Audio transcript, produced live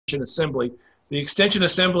Assembly. The Extension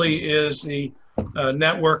Assembly is the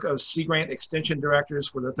network of Sea Grant Extension Directors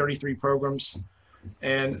for the 33 programs.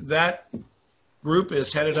 And that group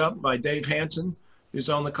is headed up by Dave Hansen, who's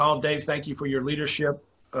on the call. Dave, thank you for your leadership.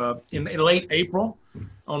 In late April,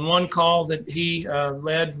 on one call that he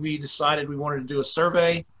led, we decided we wanted to do a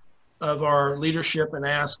survey of our leadership and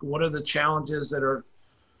ask what are the challenges that are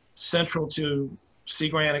central to Sea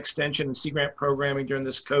Grant Extension and Sea Grant programming during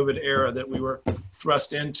this COVID era that we were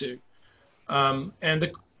thrust into. And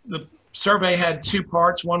the survey had two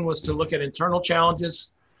parts. One was to look at internal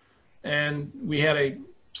challenges, and we had a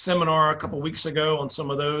seminar a couple weeks ago on some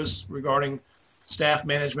of those regarding staff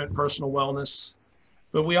management, personal wellness.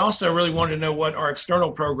 But we also really wanted to know what our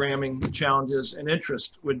external programming challenges and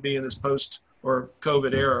interest would be in this post or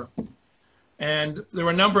COVID era. And there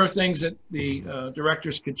were a number of things that the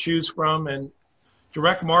directors could choose from, and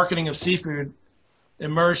direct marketing of seafood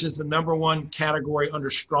emerged as the #1 category under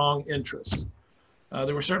strong interest.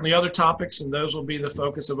 There were certainly other topics, and those will be the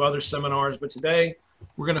focus of other seminars, but today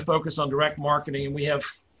we're going to focus on direct marketing, and we have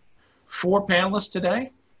 4 panelists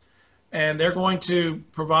today, and they're going to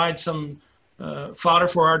provide some fodder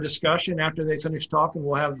for our discussion. After they finish talking,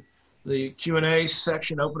 we'll have the Q&A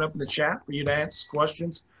section open up in the chat for you to ask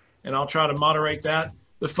questions, and I'll try to moderate that.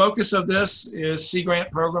 The focus of this is Sea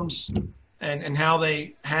Grant programs and how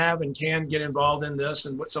they have and can get involved in this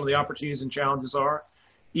and what some of the opportunities and challenges are.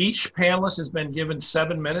 Each panelist has been given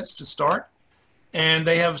 7 minutes to start, and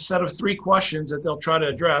they have a set of 3 questions that they'll try to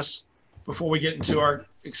address before we get into our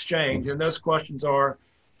exchange. And those questions are,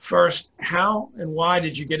 first, how and why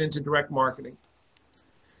did you get into direct marketing?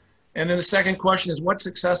 And then the second question is, what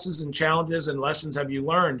successes and challenges and lessons have you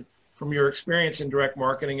learned from your experience in direct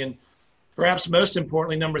marketing? And perhaps most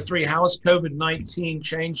importantly, number 3, how has COVID-19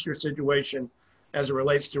 changed your situation as it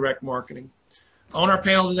relates to direct marketing? On our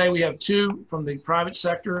panel today, we have 2 from the private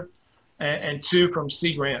sector and 2 from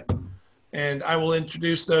Sea Grant. And I will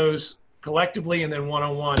introduce those collectively and then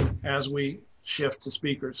one-on-one as we shift to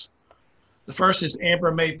speakers. The first is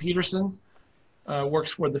Amber May Petersen,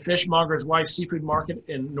 works for the Fishmonger's Wife Seafood Market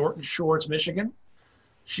in Norton Shores, Michigan.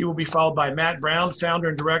 She will be followed by Matt Brown, founder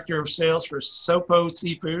and director of sales for SoPo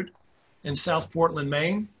Seafood in South Portland,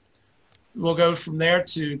 Maine. We'll go from there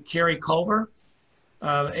to Carrie Culver,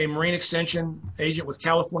 a marine extension agent with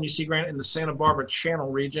California Sea Grant in the Santa Barbara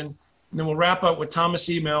Channel region. And then we'll wrap up with Thomas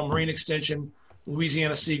Hymel, marine extension,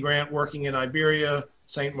 Louisiana Sea Grant, working in Iberia,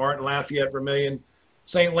 St. Martin, Lafayette, Vermilion,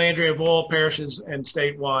 St. Landry of all parishes and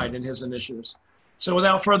statewide in his initiatives. So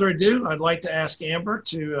without further ado, I'd like to ask Amber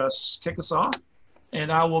to kick us off,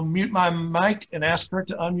 and I will mute my mic and ask her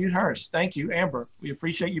to unmute hers. Thank you, Amber. We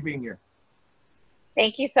appreciate you being here.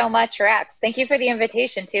 Thank you so much, Rex. Thank you for the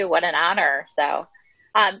invitation too. What an honor. So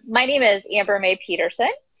my name is Amber May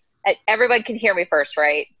Petersen. Everyone can hear me first,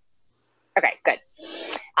 right? Okay, good.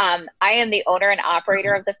 I am the owner and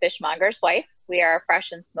operator of the Fishmonger's Wife. We are a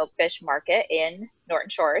fresh and smoked fish market in Norton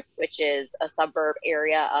Shores, which is a suburb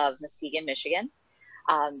area of Muskegon, Michigan.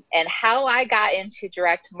 And how I got into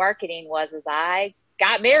direct marketing was as I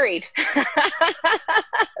got married.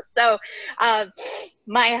 So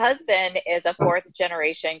my husband is a 4th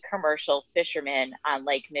generation commercial fisherman on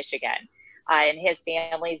Lake Michigan. And his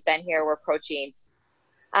family's been here. We're approaching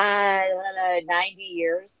 90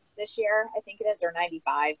 years this year, I think it is, or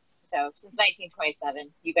 95. So since 1927,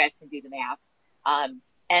 you guys can do the math.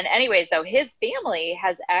 And anyways, though, his family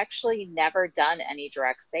has actually never done any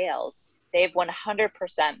direct sales. They've 100%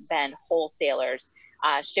 been wholesalers,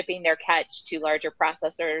 shipping their catch to larger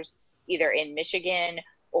processors, either in Michigan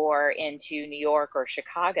or into New York or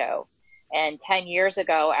Chicago. And 10 years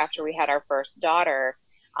ago, after we had our first daughter,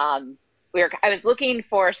 I was looking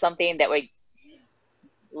for something that would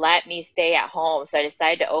let me stay at home. So I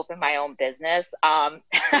decided to open my own business.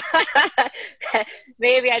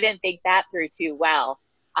 Maybe I didn't think that through too well.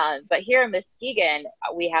 But here in Muskegon,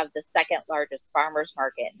 we have the 2nd largest farmers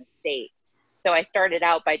market in the state. So I started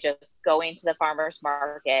out by just going to the farmers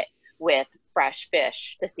market with fresh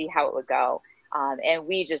fish to see how it would go. And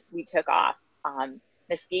we took off.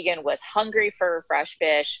 Muskegon was hungry for fresh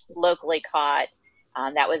fish, locally caught.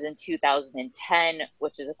 That was in 2010,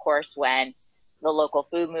 which is of course when the local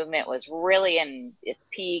food movement was really in its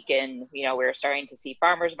peak, and we were starting to see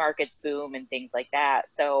farmers markets boom and things like that.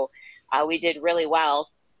 So we did really well.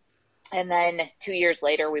 And then 2 years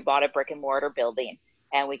later, we bought a brick and mortar building,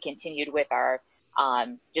 and we continued with our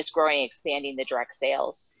just growing, expanding the direct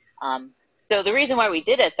sales. So the reason why we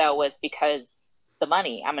did it though was because the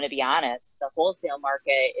money. I'm going to be honest. The wholesale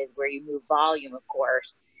market is where you move volume, of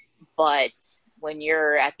course, but when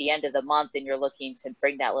you're at the end of the month and you're looking to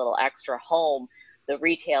bring that little extra home, the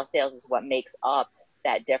retail sales is what makes up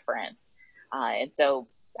that difference. And so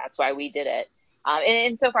that's why we did it.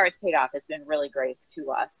 And so far it's paid off. It's been really great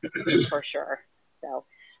to us for sure. So,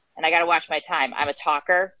 and I got to watch my time. I'm a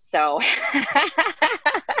talker. So,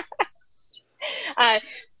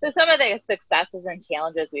 so some of the successes and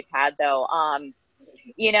challenges we've had though,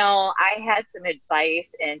 you know, I had some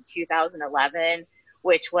advice in 2011,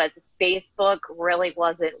 which was Facebook really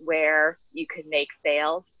wasn't where you could make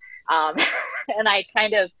sales. And I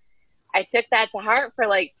took that to heart for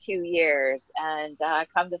like 2 years, and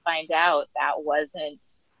come to find out that wasn't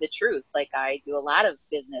the truth. Like, I do a lot of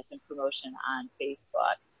business and promotion on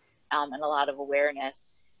Facebook, and a lot of awareness.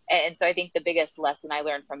 And so I think the biggest lesson I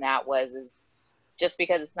learned from that is just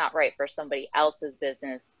because it's not right for somebody else's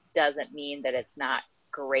business doesn't mean that it's not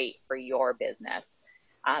great for your business.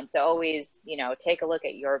 So always, you know, take a look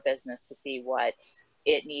at your business to see what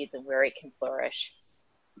it needs and where it can flourish.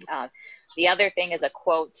 The other thing is a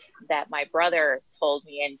quote that my brother told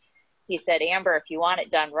me, and he said, Amber, if you want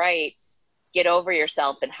it done right, get over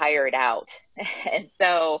yourself and hire it out. And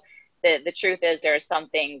so the truth is, there are some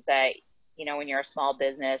things that, you know, when you're a small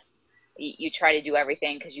business, you try to do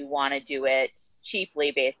everything because you want to do it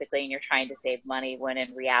cheaply, basically, and you're trying to save money, when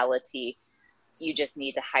in reality, you just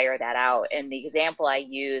need to hire that out. And the example I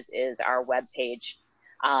use is our webpage.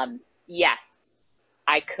 Yes,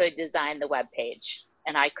 I could design the webpage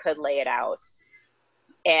and I could lay it out,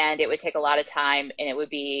 and it would take a lot of time, and it would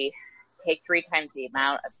take 3 times the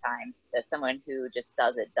amount of time that someone who just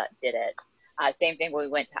did it. Same thing when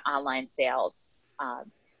we went to online sales.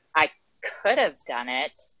 I could have done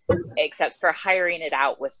it, except for hiring it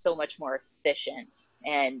out was so much more efficient,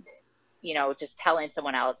 and, you know, just telling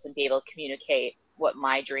someone else and be able to communicate what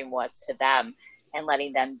my dream was to them and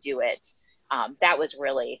letting them do it. That was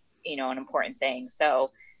really, you know, an important thing. So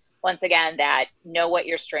once again, that know what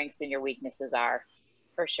your strengths and your weaknesses are,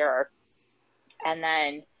 for sure. And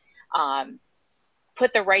then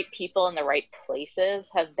put the right people in the right places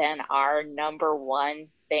has been our number one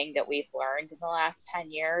thing that we've learned in the last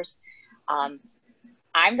 10 years.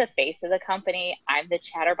 I'm the face of the company. I'm the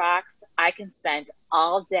chatterbox. I can spend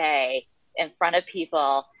all day in front of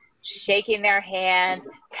people, shaking their hands,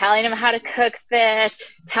 telling them how to cook fish,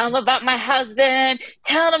 telling them about my husband,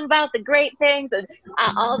 telling them about the great things, and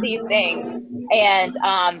all these things. And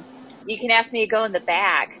you can ask me to go in the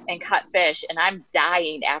back and cut fish, and I'm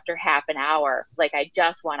dying after half an hour. Like, I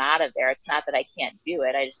just want out of there. It's not that I can't do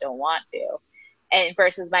it. I just don't want to. And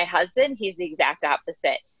versus my husband, he's the exact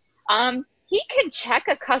opposite. He can check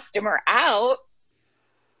a customer out,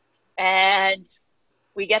 and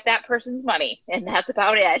we get that person's money, and that's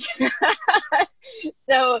about it.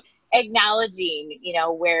 So acknowledging, you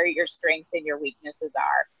know, where your strengths and your weaknesses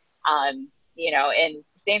are. You know, and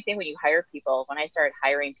same thing when you hire people. When I started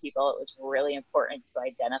hiring people, it was really important to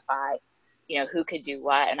identify, you know, who could do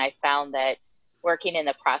what. And I found that working in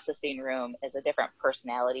the processing room is a different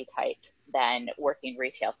personality type than working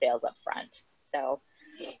retail sales up front. So,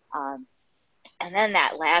 and then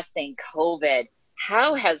that last thing, COVID.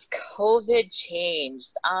 How has COVID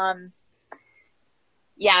changed?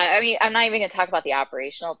 Yeah, I mean, I'm not even going to talk about the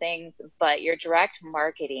operational things, but your direct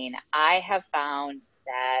marketing, I have found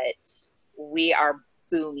that we are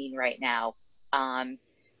booming right now,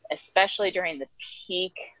 especially during the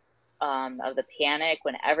peak of the panic,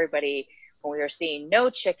 when we were seeing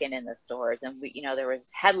no chicken in the stores, and we, you know, there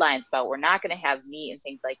was headlines about we're not going to have meat and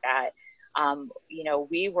things like that. You know,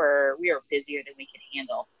 we were busier than we could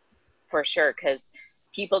handle, for sure, because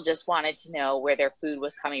people just wanted to know where their food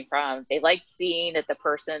was coming from. They liked seeing that the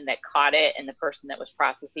person that caught it and the person that was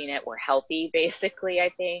processing it were healthy, basically, I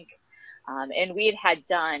think. And we had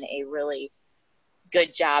done a really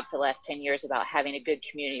good job for the last 10 years about having a good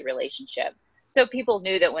community relationship. So people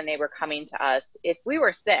knew that when they were coming to us, if we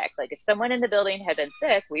were sick, like if someone in the building had been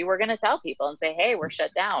sick, we were going to tell people and say, hey, we're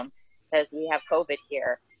shut down because we have COVID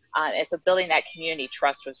here. And so building that community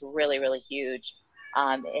trust was really, really huge.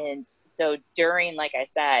 And so during, like I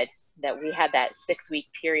said, that we had that 6-week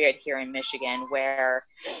period here in Michigan where,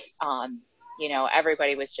 you know,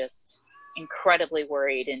 everybody was just incredibly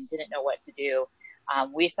worried and didn't know what to do.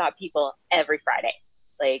 We saw people every Friday.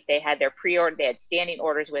 Like, they had their pre-order, they had standing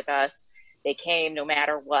orders with us. They came no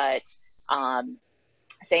matter what.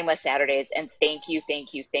 Same with Saturdays. And thank you,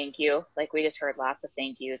 thank you, thank you. Like, we just heard lots of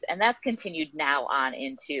thank yous. And that's continued now on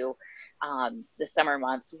into the summer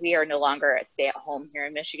months. We are no longer a stay-at-home here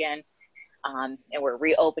in Michigan, and we're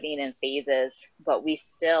reopening in phases, but we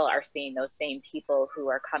still are seeing those same people who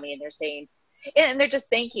are coming, and they're saying, and they're just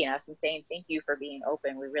thanking us and saying, thank you for being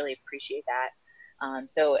open. We really appreciate that.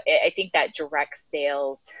 So I think that direct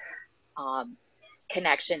sales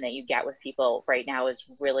connection that you get with people right now is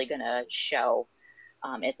really going to show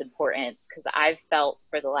its importance, because I've felt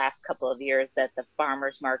for the last couple of years that the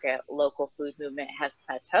farmers market local food movement has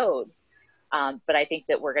plateaued. But I think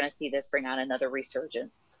that we're going to see this bring on another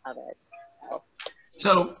resurgence of it.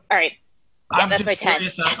 So all right. I'm just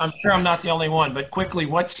curious, I'm sure I'm not the only one, but quickly,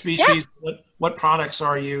 what species, what products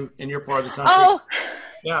are you in your part of the country? Oh,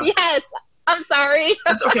 yeah. Yes. I'm sorry.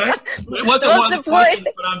 That's okay. It wasn't one of the questions,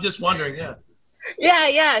 but I'm just wondering,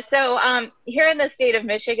 Yeah. So here in the state of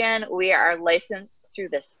Michigan, we are licensed through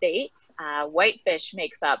the state. Whitefish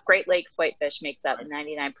makes up, Great Lakes whitefish makes up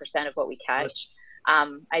 99% of what we catch.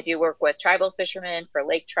 I do work with tribal fishermen for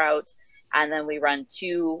lake trout, and then we run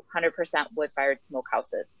 200% wood-fired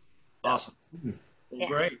smokehouses. Awesome. Well,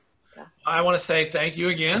 great. I want to say thank you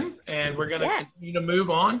again, and we're going to continue to move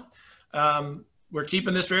on. We're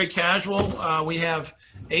keeping this very casual. We have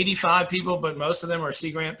 85 people, but most of them are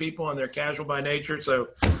Sea Grant people, and they're casual by nature. So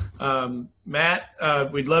Matt,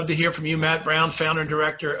 we'd love to hear from you. Matt Brown, founder and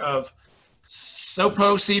director of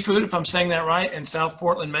SoPo Seafood, if I'm saying that right, in South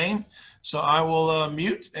Portland, Maine. So I will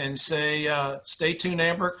mute and say stay tuned,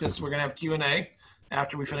 Amber, because we're going to have Q&A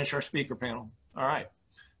after we finish our speaker panel. All right.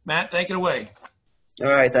 Matt, take it away. All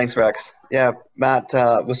right, thanks, Rex. Yeah, Matt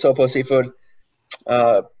with SoPo Seafood.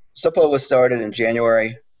 SoPo was started in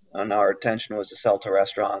January, and our intention was to sell to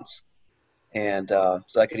restaurants. And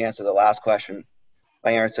so I could answer the last question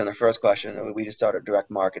by answering the first question. We just started direct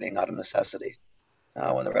marketing out of necessity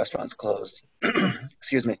when the restaurants closed.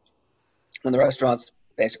 Excuse me. When the restaurants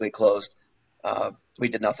basically closed, we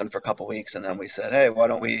did nothing for a couple weeks, and then we said, hey, why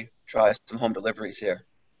don't we try some home deliveries here?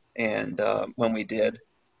 And when we did,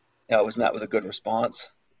 it was met with a good response.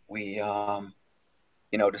 We,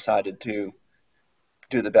 decided to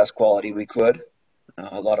do the best quality we could.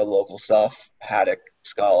 A lot of local stuff, haddock,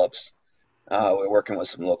 scallops. We're working with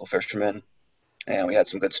some local fishermen, and we had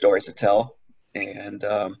some good stories to tell. And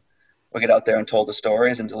we get out there and told the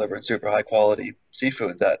stories and delivered super high quality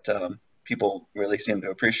seafood that people really seem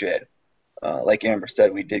to appreciate. Like Amber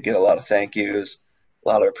said, we did get a lot of thank yous, a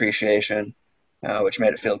lot of appreciation, which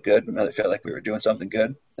made it feel good. It made it feel like we were doing something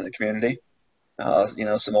good in the community.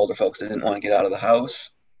 Some older folks that didn't want to get out of the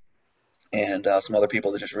house, and some other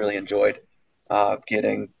people that just really enjoyed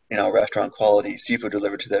getting, restaurant quality seafood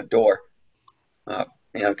delivered to their door.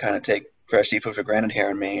 Kind of take fresh seafood for granted here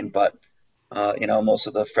in Maine, but, most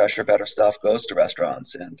of the fresher, better stuff goes to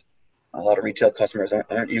restaurants, and a lot of retail customers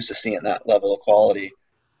aren't used to seeing that level of quality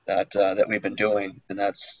that we've been doing, and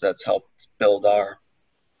that's helped build our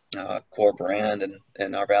core brand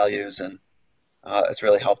and our values, and it's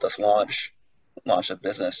really helped us launch a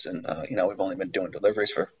business. And we've only been doing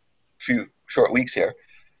deliveries for a few short weeks here,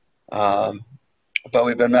 but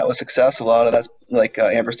we've been met with success. A lot of that's, like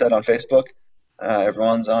Amber said, on Facebook.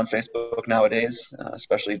 Everyone's on Facebook nowadays,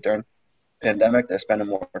 especially during pandemic. They're spending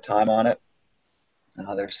more time on it.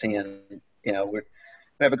 They're seeing, we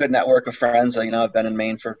have a good network of friends. I've been in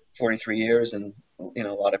Maine for 43 years, and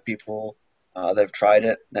a lot of people that have tried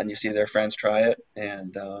it. Then you see their friends try it,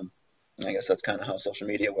 and I guess that's kind of how social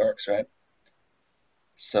media works, right?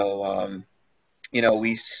 So,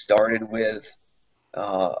 we started with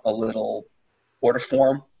a little order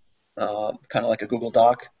form, kind of like a Google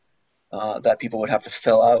Doc that people would have to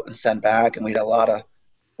fill out and send back, and we had a lot of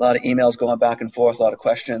emails going back and forth, a lot of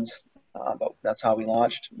questions. But that's how we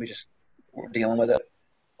launched. We just were dealing with it.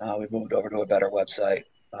 We moved over to a better website.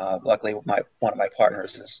 Luckily, one of my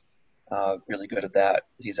partners is really good at that.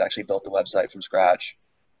 He's actually built the website from scratch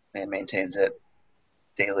and maintains it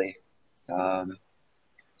daily.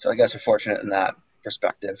 So I guess we're fortunate in that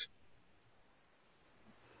perspective.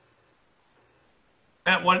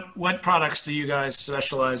 Matt, what products do you guys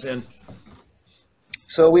specialize in?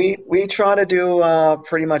 So we try to do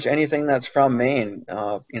pretty much anything that's from Maine.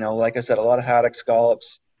 Like I said, a lot of haddock,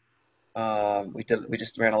 scallops. We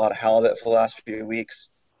just ran a lot of halibut for the last few weeks.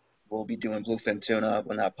 We'll be doing bluefin tuna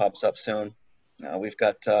when that pops up soon. We've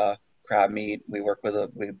got crab meat. We work with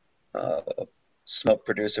a smoke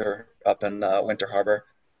producer up in Winter Harbor,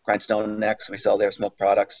 Grindstone Necks. We sell their smoke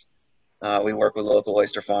products. We work with local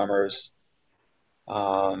oyster farmers.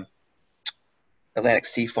 Atlantic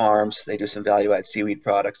Sea Farms, they do some value-add seaweed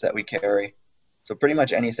products that we carry. So pretty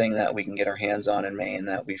much anything that we can get our hands on in Maine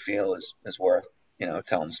that we feel is worth,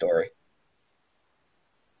 telling the story.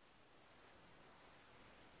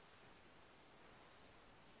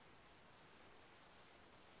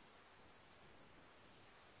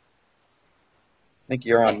 I think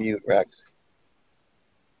you're on mute, Rex.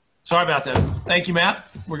 Sorry about that. Thank you, Matt.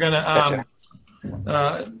 We're gonna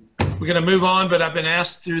move on, but I've been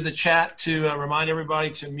asked through the chat to remind everybody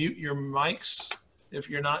to mute your mics if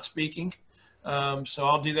you're not speaking. So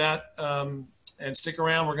I'll do that and stick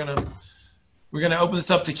around. We're gonna We're going to open this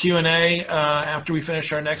up to Q&A after we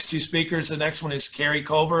finish our next two speakers. The next one is Carrie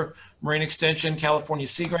Culver, Marine Extension, California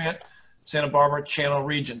Sea Grant, Santa Barbara Channel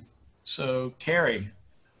Region. So Carrie,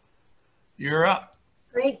 you're up.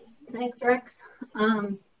 Great, thanks Rex.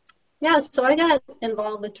 Yeah, so I got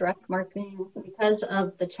involved with direct marketing because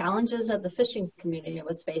of the challenges that the fishing community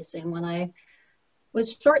was facing when I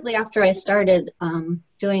was shortly after I started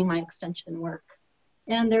doing my extension work.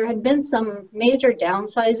 And there had been some major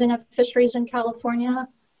downsizing of fisheries in California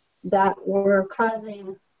that were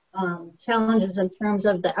causing challenges in terms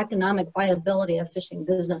of the economic viability of fishing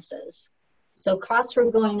businesses. So costs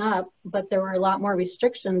were going up, but there were a lot more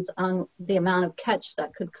restrictions on the amount of catch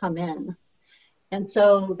that could come in. And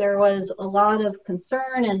so there was a lot of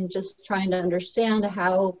concern and just trying to understand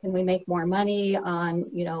how can we make more money on,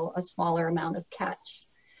 you know, a smaller amount of catch.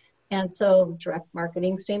 And so direct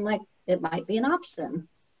marketing seemed like it might be an option.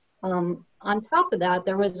 On top of that,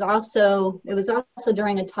 it was also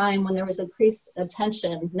during a time when there was increased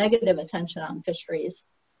attention, negative attention on fisheries.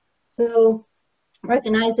 So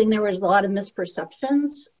recognizing there was a lot of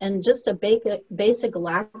misperceptions and just a basic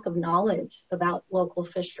lack of knowledge about local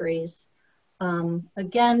fisheries.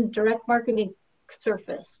 Again, direct marketing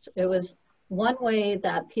surfaced. It was one way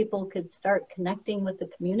that people could start connecting with the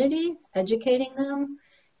community, educating them.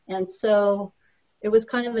 And so it was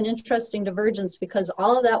kind of an interesting divergence because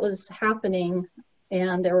all of that was happening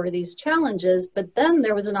and there were these challenges, but then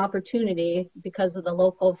there was an opportunity because of the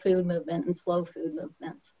local food movement and slow food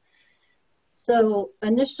movement. So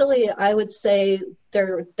initially, I would say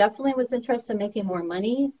there definitely was interest in making more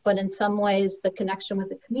money, but in some ways, the connection with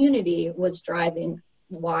the community was driving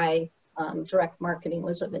why direct marketing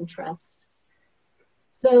was of interest.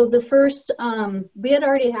 So the first, we had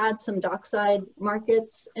already had some dockside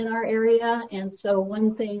markets in our area, and so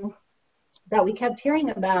one thing that we kept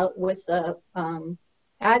hearing about with the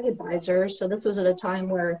ag advisors, so this was at a time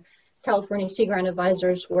where California Sea Grant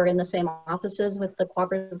advisors were in the same offices with the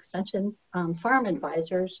Cooperative Extension farm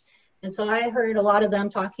advisors. And so I heard a lot of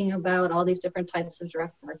them talking about all these different types of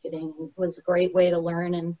direct marketing. It was a great way to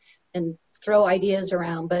learn and throw ideas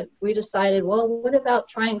around. But we decided, well, what about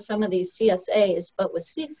trying some of these CSAs, but with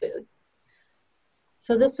seafood?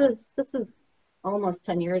 So this was almost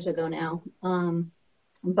 10 years ago now.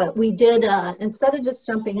 But we did, instead of just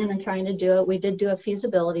jumping in and trying to do it, we did do a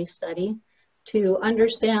feasibility study to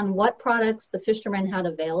understand what products the fishermen had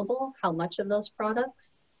available, how much of those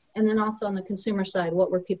products, and then also on the consumer side,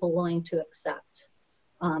 what were people willing to accept?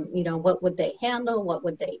 You know, what would they handle? What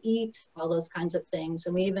would they eat? All those kinds of things.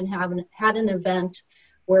 And we even had an event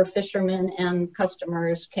where fishermen and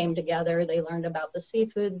customers came together. They learned about the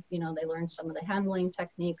seafood, you know, they learned some of the handling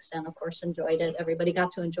techniques and of course enjoyed it. Everybody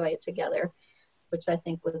got to enjoy it together, which I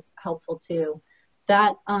think was helpful too.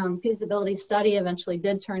 That feasibility study eventually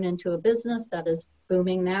did turn into a business that is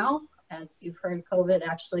booming now. As you've heard, COVID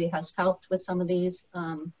actually has helped with some of these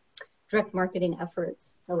direct marketing efforts.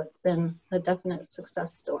 So it's been a definite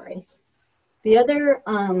success story. The other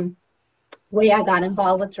way I got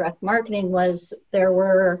involved with direct marketing was there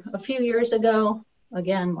were a few years ago,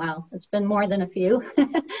 again, wow, it's been more than a few,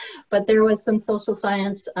 but there was some social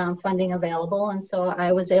science funding available. And so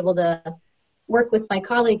I was able to work with my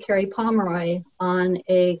colleague, Carrie Pomeroy, on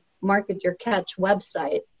a Market Your Catch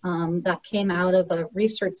website that came out of a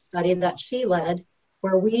research study that she led,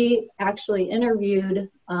 where we actually interviewed,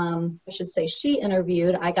 I should say she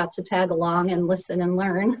interviewed, I got to tag along and listen and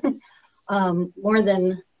learn, more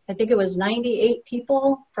than, I think it was 98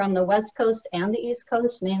 people from the West Coast and the East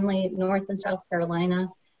Coast, mainly North and South Carolina,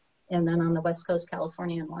 and then on the West Coast,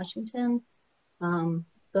 California and Washington.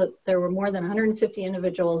 But there were more than 150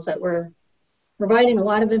 individuals that were providing a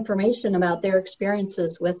lot of information about their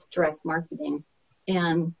experiences with direct marketing.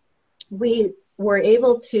 And we were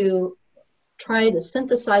able to try to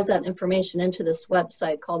synthesize that information into this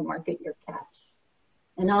website called Market Your Catch.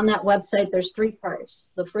 And on that website, there's three parts.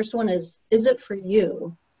 The first one is it for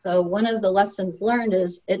you? So one of the lessons learned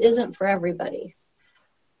is it isn't for everybody.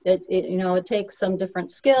 It takes some different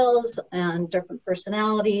skills and different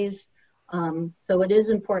personalities. So it is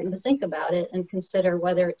important to think about it and consider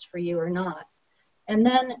whether it's for you or not. And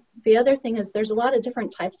then the other thing is there's a lot of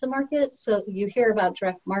different types of market. So you hear about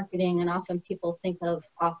direct marketing and often people think of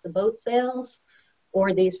off the boat sales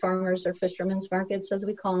or these farmers or fishermen's markets, as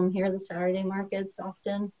we call them here, the Saturday markets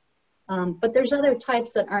often. But there's other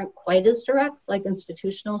types that aren't quite as direct, like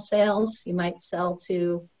institutional sales. You might sell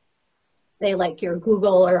to, say, like your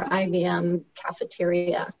Google or IBM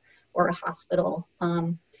cafeteria or a hospital.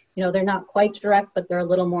 They're not quite direct, but they're a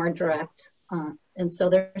little more direct. And so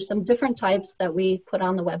there's some different types that we put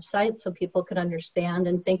on the website so people could understand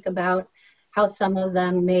and think about how some of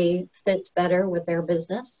them may fit better with their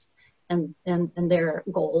business and their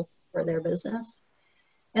goals for their business.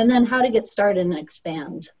 And then how to get started and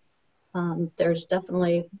expand. There's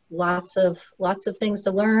definitely lots of things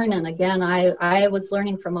to learn. And again, I was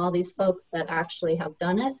learning from all these folks that actually have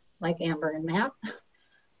done it, like Amber and Matt.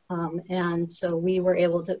 And so we were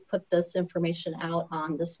able to put this information out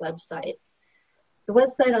on this website. The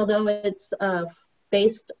website, although it's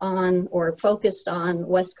based on or focused on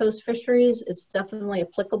West Coast fisheries, it's definitely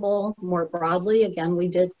applicable more broadly. Again, we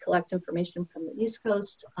did collect information from the East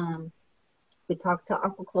Coast. We talked to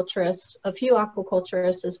aquaculturists, a few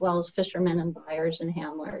aquaculturists, as well as fishermen and buyers and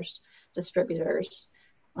handlers, distributors.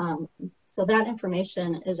 So that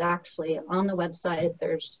information is actually on the website.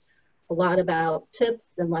 There's a lot about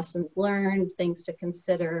tips and lessons learned, things to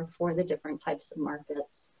consider for the different types of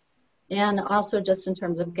markets. And also just in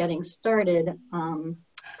terms of getting started,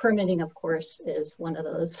 permitting, of course, is one of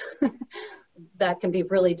those that can be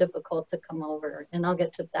really difficult to come over. And I'll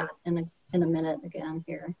get to that in a minute again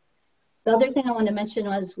here. The other thing I want to mention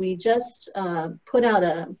was we just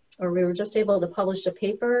we were just able to publish a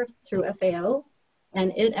paper through FAO,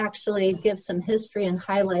 and it actually gives some history and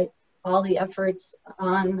highlights all the efforts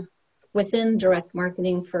within direct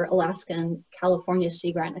marketing for Alaska and California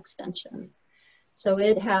Sea Grant extension. So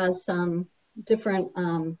it has some different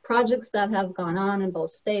projects that have gone on in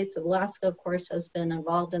both states. Alaska, of course, has been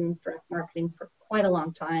involved in direct marketing for quite a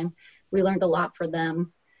long time. We learned a lot from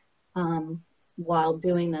them while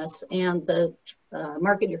doing this, and the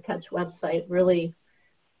Market Your Catch website really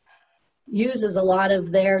uses a lot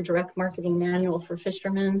of their direct marketing manual for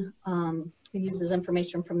fishermen. It uses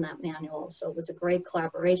information from that manual, so it was a great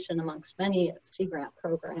collaboration amongst many Sea Grant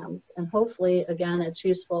programs, and hopefully, again, it's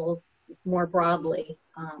useful more broadly,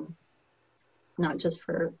 not just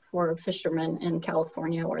for fishermen in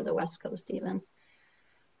California or the West Coast even.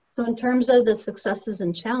 So in terms of the successes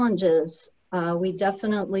and challenges, we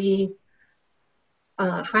definitely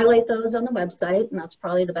highlight those on the website, and that's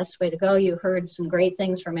probably the best way to go. You heard some great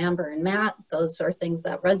things from Amber and Matt. Those are things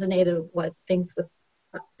that resonated with things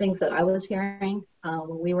that I was hearing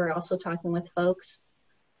when we were also talking with folks.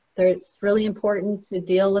 It's really important to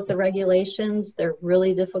deal with the regulations. They're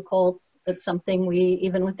really difficult. It's something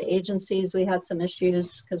even with the agencies, we had some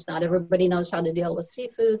issues because not everybody knows how to deal with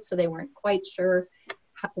seafood, so they weren't quite sure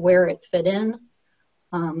where it fit in.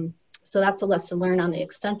 So that's a lesson learned on the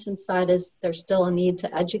extension side, is there's still a need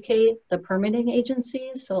to educate the permitting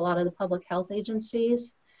agencies. So a lot of the public health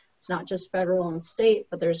agencies, it's not just federal and state,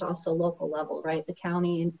 but there's also local level, right? The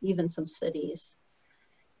county and even some cities.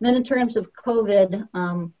 And then in terms of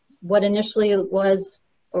COVID, what initially was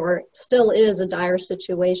or still is a dire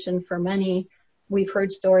situation for many, we've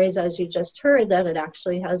heard stories, as you just heard, that it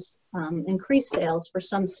actually has increased sales for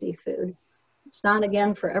some seafood. It's not,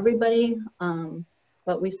 again, for everybody,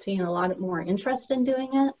 but we've seen a lot more interest in doing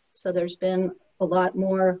it. So there's been a lot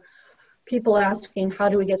more people asking, how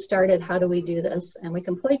do we get started? How do we do this? And we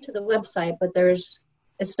can point to the website, but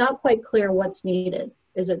it's not quite clear what's needed.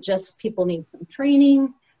 Is it just people need some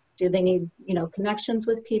training? Do they need, connections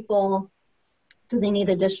with people? Do they need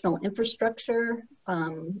additional infrastructure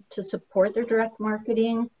to support their direct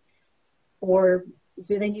marketing? Or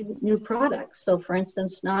do they need new products? So for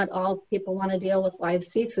instance, not all people want to deal with live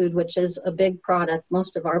seafood, which is a big product.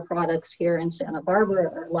 Most of our products here in Santa Barbara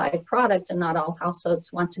are live product, and not all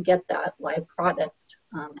households want to get that live product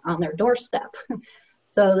on their doorstep.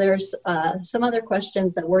 So there's some other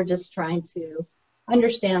questions that we're just trying to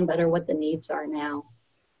understand better what the needs are now.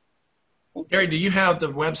 Carrie, do you have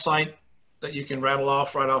the website that you can rattle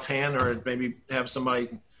off right offhand, or maybe have somebody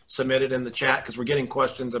submit it in the chat? Because we're getting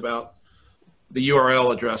questions about the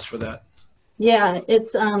URL address for that. Yeah,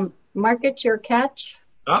 it's Market Your Catch.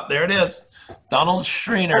 Oh, there it is. Donald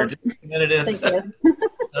Schreiner just submitted it in. Thank you.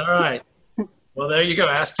 All right. Well, there you go.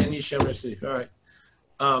 Ask, can you, shall receive. All right.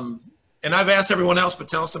 And I've asked everyone else, but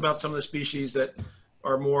tell us about some of the species that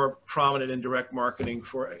are more prominent in direct marketing.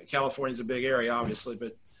 For California's a big area, obviously,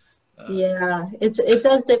 but yeah, it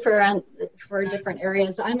does differ for different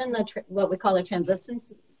areas. I'm in the what we call the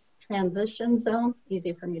transition zone.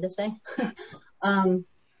 Easy for me to say.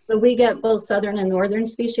 So we get both southern and northern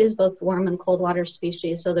species, both warm and cold water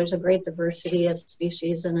species. So there's a great diversity of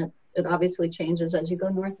species, and it obviously changes as you go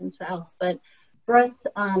north and south. But for us,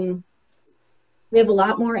 we have a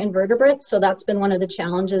lot more invertebrates. So that's been one of the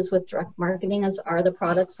challenges with direct marketing, are the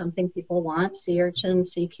products something people want? Sea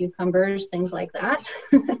urchins, sea cucumbers, things like that.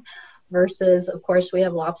 Versus, of course, we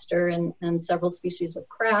have lobster and several species of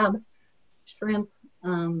crab, shrimp,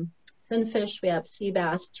 finfish. We have sea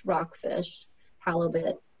bass, rockfish,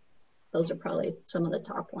 halibut. Those are probably some of the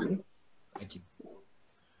top ones. Thank you.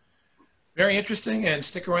 Very interesting, and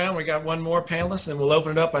stick around. We got one more panelist, and we'll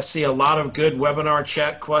open it up. I see a lot of good webinar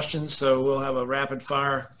chat questions, so we'll have a rapid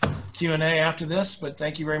fire Q&A after this, but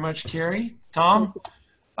thank you very much, Carrie. Tom,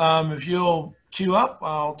 if you'll queue up,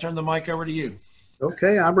 I'll turn the mic over to you.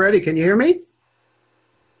 Okay, I'm ready. Can you hear me?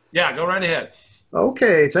 Yeah, go right ahead.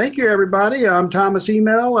 Okay, thank you, everybody. I'm Thomas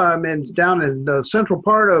Hymel. I'm down in the central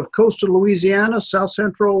part of coastal Louisiana, south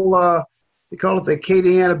central, they call it the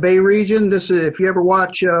Acadiana Bay region. This is, if you ever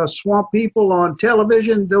watch Swamp People on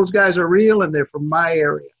television, those guys are real and they're from my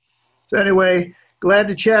area. So anyway, glad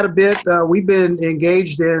to chat a bit. We've been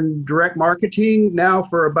engaged in direct marketing now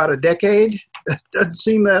for about a decade. Doesn't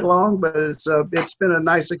seem that long, but it's been a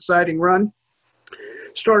nice, exciting run.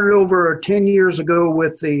 Started over 10 years ago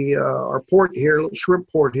with the our port here,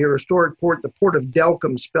 shrimp port here, historic port, the port of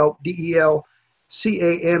Delcambre, spelled D-E-L-C-A-M-B-R-E.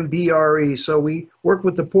 So we work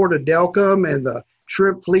with the port of Delcambre and the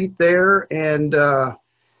shrimp fleet there. And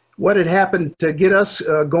what had happened to get us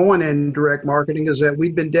going in direct marketing is that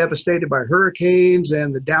we'd been devastated by hurricanes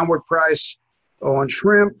and the downward price on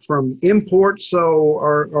shrimp from imports. So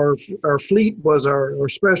our fleet was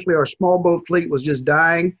especially our small boat fleet was just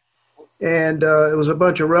dying. And it was a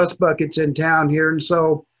bunch of rust buckets in town here. And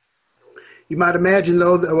so you might imagine,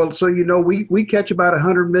 though, that, well, so you know, we catch about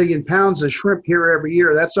 100 million pounds of shrimp here every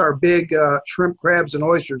year. That's our big shrimp, crabs, and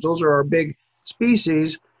oysters. Those are our big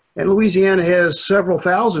species. And Louisiana has several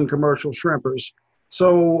thousand commercial shrimpers.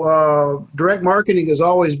 So direct marketing has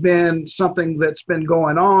always been something that's been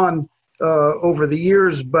going on over the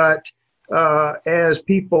years. But as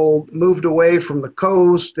people moved away from the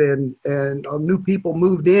coast and new people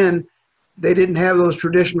moved in, they didn't have those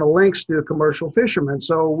traditional links to commercial fishermen.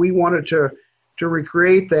 So we wanted to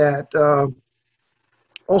recreate that.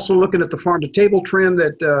 Also looking at the farm to table trend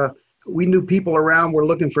that we knew people around were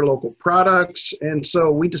looking for local products. And so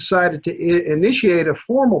we decided to initiate a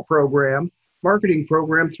formal program, marketing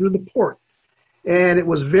program through the port. And it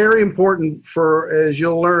was very important for, as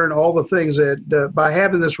you'll learn, all the things that by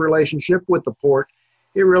having this relationship with the port,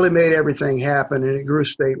 it really made everything happen and it grew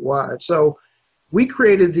statewide. So we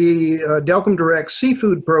created the Delcambre Direct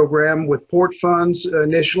Seafood program with port funds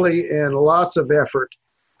initially and lots of effort.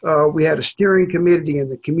 We had a steering committee in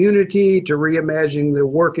the community to reimagine the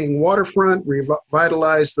working waterfront,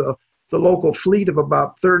 revitalize the local fleet of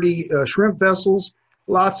about 30 shrimp vessels,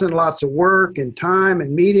 lots and lots of work and time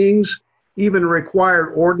and meetings, even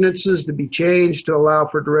required ordinances to be changed to allow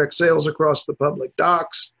for direct sales across the public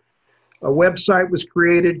docks. A website was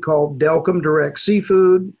created called Delcambre Direct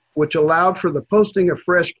Seafood, which allowed for the posting of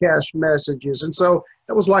fresh cash messages. And so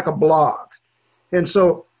that was like a blog. And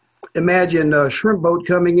so imagine a shrimp boat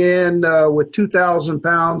coming in with 2,000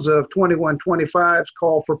 pounds of 2125s,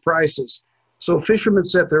 call for prices. So fishermen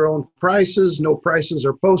set their own prices. No prices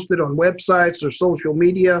are posted on websites or social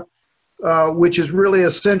media, which is really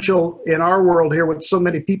essential in our world here with so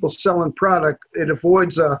many people selling product. It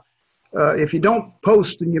avoids if you don't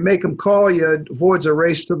post and you make them call you, it avoids a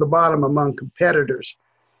race to the bottom among competitors.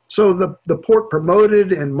 So the port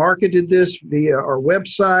promoted and marketed this via our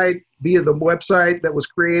website, via the website that was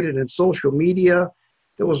created in social media.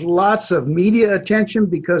 There was lots of media attention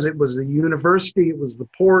because it was the university, it was the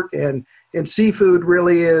port, and seafood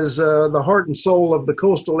really is the heart and soul of the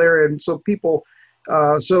coastal area. And so people,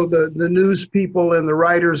 so the news people and the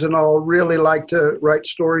writers and all really like to write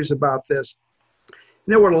stories about this.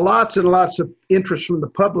 And there were lots and lots of interest from the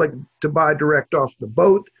public to buy direct off the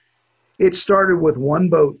boat. It started with one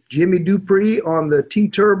boat, Jimmy Dupree on the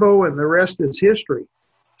T-Turbo, and the rest is history.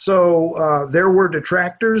 So there were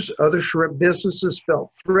detractors. Other shrimp businesses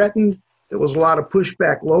felt threatened. There was a lot of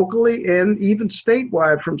pushback locally and even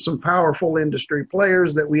statewide from some powerful industry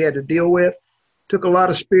players that we had to deal with. Took a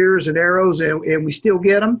lot of spears and arrows, and we still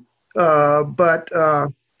get them.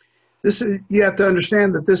 This is, you have to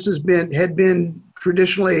understand that this had been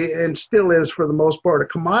traditionally and still is for the most part a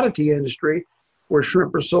commodity industry, where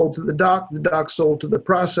shrimp are sold to the dock sold to the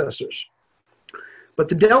processors. But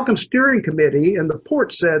the Delcambre Steering Committee and the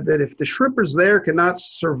port said that if the shrimpers there cannot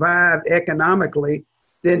survive economically,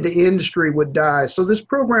 then the industry would die. So this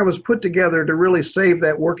program was put together to really save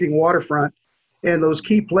that working waterfront and those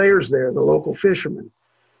key players there, the local fishermen.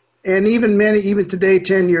 And even today,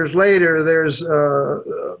 10 years later, there's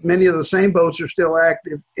many of the same boats are still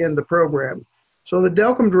active in the program. So the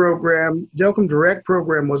Delcambre Direct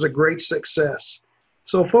program was a great success.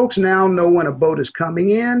 So folks now know when a boat is coming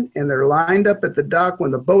in and they're lined up at the dock when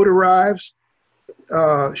the boat arrives.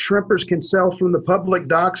 Shrimpers can sell from the public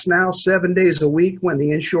docks now 7 days a week when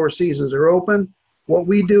the inshore seasons are open. What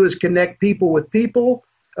we do is connect people with people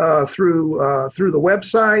through the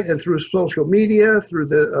website and through social media, through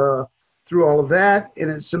through all of that. And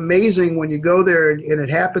it's amazing when you go there and it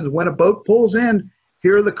happens when a boat pulls in,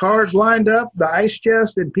 here are the cars lined up, the ice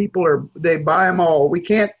chest, and they buy them all. We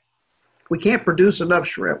can't produce enough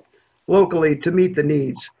shrimp locally to meet the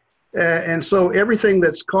needs. And so everything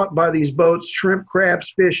that's caught by these boats, shrimp,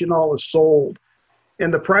 crabs, fish, and all is sold.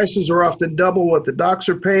 And the prices are often double what the docks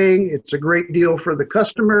are paying. It's a great deal for the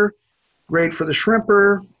customer, great for the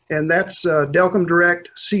shrimper, and that's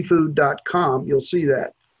delcomdirectseafood.com. You'll see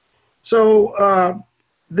that. So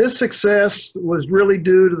this success was really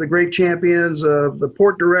due to the great champions of the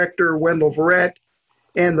port director, Wendell Verrett,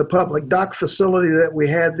 and the public dock facility that we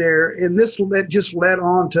had there. And this just led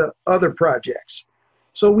on to other projects.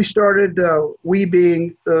 So we started, we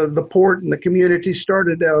being the port and the community,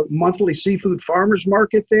 started a monthly seafood farmers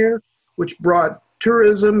market there, which brought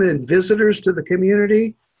tourism and visitors to the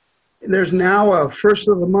community. And there's now a first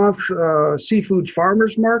of the month seafood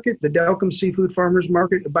farmers market, the Delcom Seafood Farmers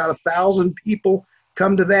Market. About 1,000 people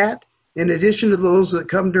come to that, in addition to those that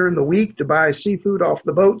come during the week to buy seafood off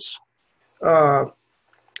the boats.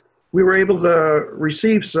 We were able to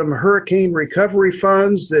receive some hurricane recovery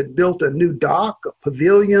funds that built a new dock, a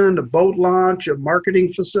pavilion, a boat launch, a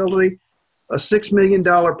marketing facility, a $6 million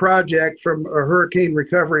project from a hurricane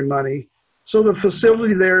recovery money. So the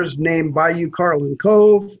facility there is named Bayou Carlin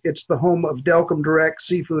Cove. It's the home of Delcom Direct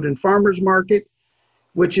Seafood and Farmers Market,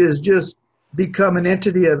 which has just become an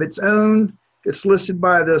entity of its own. It's listed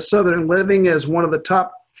by the Southern Living as one of the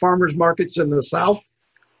top farmers markets in the South.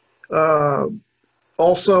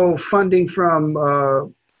 Also, funding from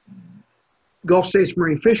Gulf States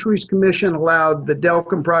Marine Fisheries Commission allowed the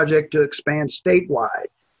Delcom project to expand statewide.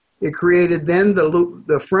 It created then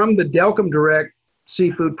from the Delcom Direct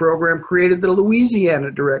Seafood Program, created the Louisiana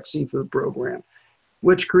Direct Seafood Program,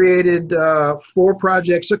 which created 4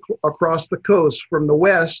 projects across the coast from the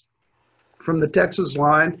west, from the Texas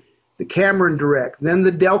line, the Cameron Direct, then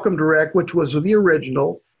the Delcom Direct, which was the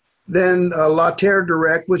original, then La Terre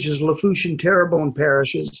Direct, which is Lafourche and Terrebonne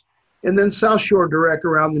parishes, and then South Shore Direct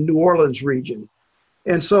around the New Orleans region.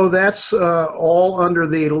 And so that's all under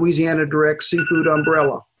the Louisiana Direct Seafood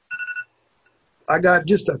umbrella. I got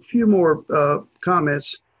just a few more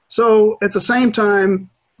comments. So at the same time,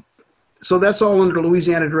 so that's all under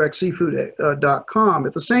LouisianaDirectSeafood.com.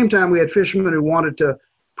 At the same time, we had fishermen who wanted to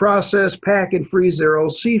process, pack, and freeze their own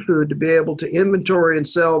seafood to be able to inventory and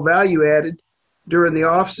sell value added during the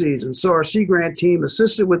off season. So our Sea Grant team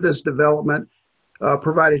assisted with this development,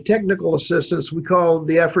 provided technical assistance. We called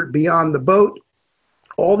the effort Beyond the Boat.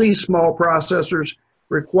 All these small processors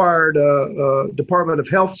required Department of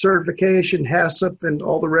Health certification, HACCP, and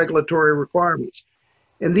all the regulatory requirements.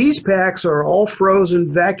 And these packs are all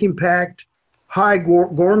frozen, vacuum packed, high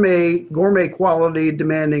gourmet quality,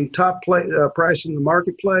 demanding top price in the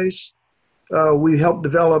marketplace. We helped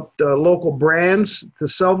develop local brands to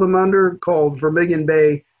sell them under, called Vermilion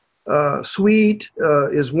Bay Sweet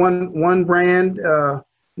is one brand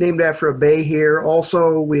named after a bay here.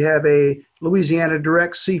 Also, we have a Louisiana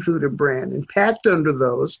Direct Seafood brand, and packed under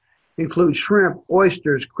those include shrimp,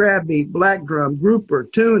 oysters, crab meat, black drum, grouper,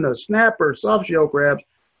 tuna, snapper, soft shell crabs,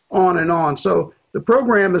 on and on. So the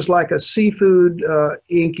program is like a seafood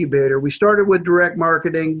incubator. We started with direct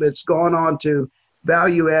marketing, but it's gone on to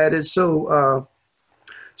value added. So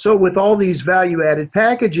with all these value added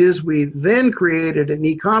packages, we then created an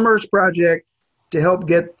e-commerce project to help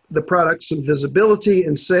get the product some visibility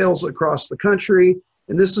and sales across the country.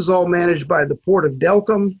 And this is all managed by the Port of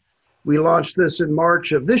Delcom. We launched this in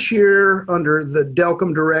March of this year under the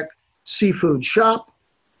Delcom Direct Seafood Shop.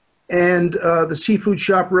 And the seafood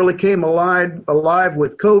shop really came alive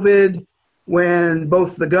with COVID when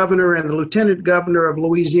both the governor and the lieutenant governor of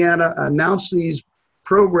Louisiana announced these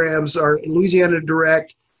programs, our Louisiana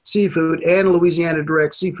Direct Seafood and Louisiana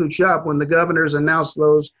Direct Seafood Shop, when the governors announced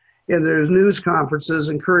those in their news conferences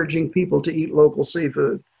encouraging people to eat local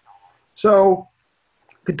seafood. So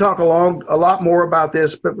could talk a lot more about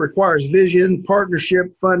this, but requires vision,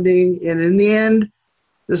 partnership, funding, and in the end,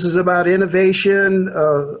 this is about innovation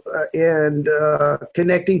and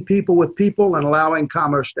connecting people with people and allowing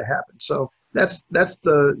commerce to happen. So that's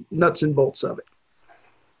the nuts and bolts of it.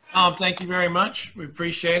 Thank you very much. We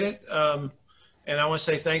appreciate it. And I want to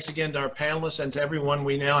say thanks again to our panelists and to everyone.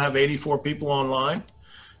 We now have 84 people online.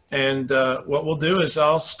 And what we'll do is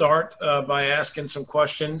I'll start by asking some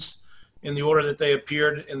questions in the order that they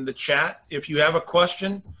appeared in the chat. If you have a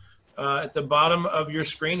question at the bottom of your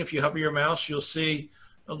screen, if you hover your mouse, you'll see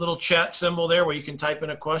a little chat symbol there where you can type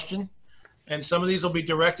in a question. And some of these will be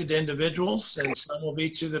directed to individuals and some will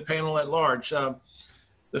be to the panel at large.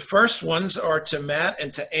 The first ones are to Matt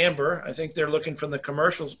and to Amber. I think they're looking from the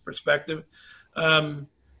commercial perspective.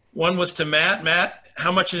 One was to Matt. Matt,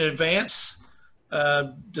 how much in advance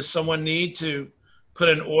does someone need to put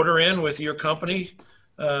an order in with your company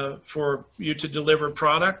for you to deliver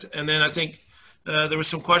product? And then I think there were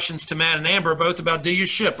some questions to Matt and Amber, both about, do you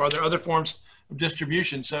ship? Are there other forms of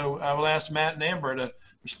distribution? So I will ask Matt and Amber to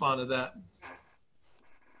respond to that.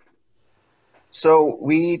 So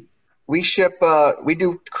we ship, we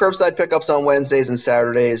do curbside pickups on Wednesdays and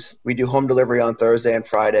Saturdays. We do home delivery on Thursday and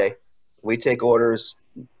Friday. We take orders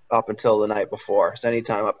up until the night before, so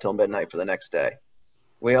anytime up till midnight for the next day.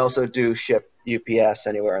 We also do ship UPS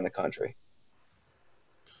anywhere in the country.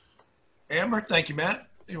 Amber, thank you, Matt.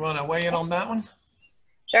 You want to weigh in on that one?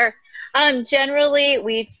 Sure. Generally,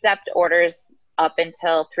 we accept orders up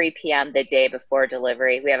until 3 p.m. the day before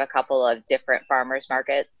delivery. We have a couple of different farmers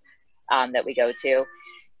markets that we go to.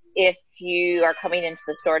 If you are coming into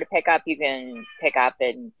the store to pick up, you can pick up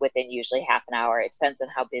within usually half an hour. It depends on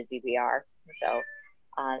how busy we are. So,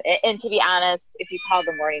 and to be honest, if you call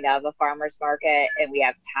the morning of a farmer's market and we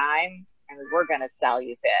have time, I mean, we're going to sell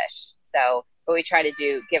you fish. So what we try to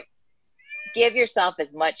do, give yourself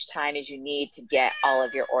as much time as you need to get all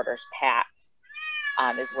of your orders packed,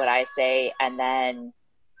 is what I say. And then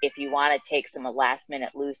if you want to take some last minute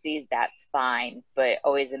loosies, that's fine. But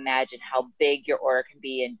always imagine how big your order can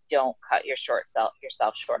be and don't cut yourself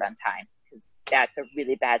short on time, because that's a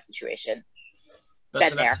really bad situation.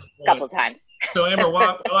 That's been there a couple times. So Amber,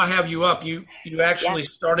 while I have you up, you actually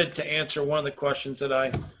started to answer one of the questions that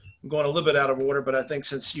I'm going a little bit out of order, but I think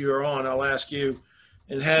since you are on, I'll ask you.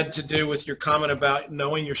 It had to do with your comment about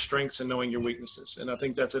knowing your strengths and knowing your weaknesses. And I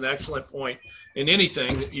think that's an excellent point in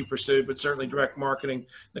anything that you pursue, but certainly direct marketing.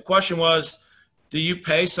 The question was, do you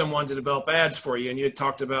pay someone to develop ads for you? And you had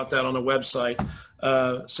talked about that on the website.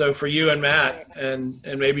 So for you and Matt and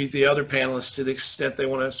maybe the other panelists, to the extent they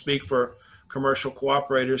want to speak for commercial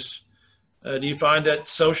cooperators, do you find that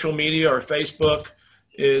social media or Facebook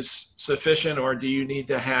is sufficient, or do you need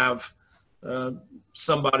to have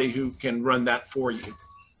somebody who can run that for you?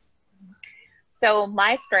 So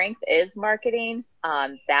my strength is marketing.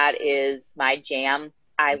 That is my jam.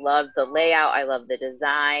 I love the layout. I love the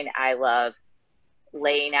design. I love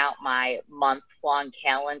laying out my month-long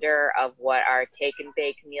calendar of what our take and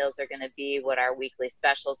bake meals are going to be, what our weekly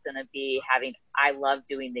special is going to be. I love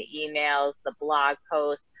doing the emails, the blog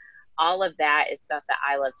posts. All of that is stuff that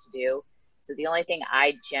I love to do. So the only thing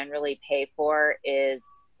I generally pay for is,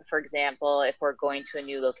 for example, if we're going to a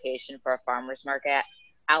new location for a farmer's market,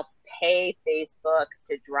 I'll pay Facebook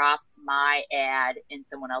to drop my ad in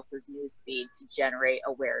someone else's newsfeed to generate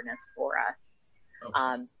awareness for us.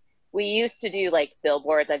 Okay. We used to do like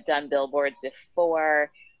billboards. I've done billboards before.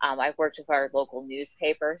 I've worked with our local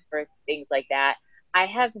newspaper for things like that. I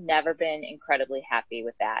have never been incredibly happy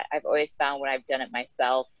with that. I've always found when I've done it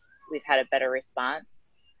myself, we've had a better response.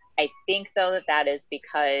 I think though that is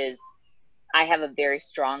because I have a very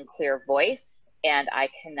strong, clear voice and I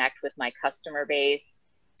connect with my customer base,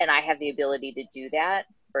 and I have the ability to do that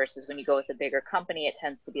versus when you go with a bigger company, it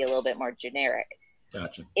tends to be a little bit more generic.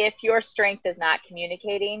 Gotcha. If your strength is not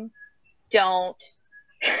communicating, don't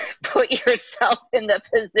put yourself in the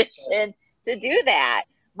position to do that.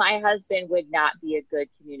 My husband would not be a good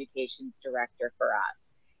communications director for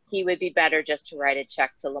us. He would be better just to write a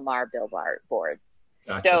check to Lamar billboards.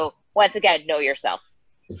 Gotcha. So once again, know yourself.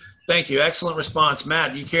 Thank you. Excellent response.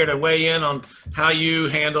 Matt, you care to weigh in on how you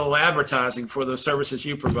handle advertising for the services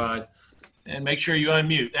you provide? And make sure you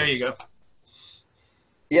unmute. There you go.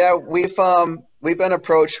 Yeah, we've been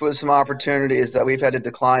approached with some opportunities that we've had to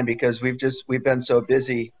decline because we've been so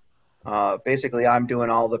busy. Basically, I'm doing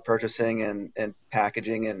all the purchasing and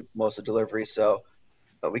packaging and most of the delivery, so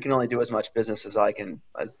we can only do as much business as I can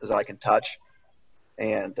touch.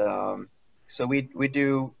 And so we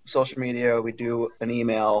do social media, we do an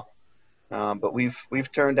email, but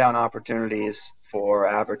we've turned down opportunities for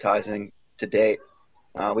advertising to date.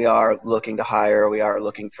 We are looking to hire. We are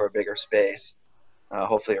looking for a bigger space.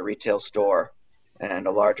 Hopefully a retail store and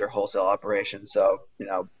a larger wholesale operation. So,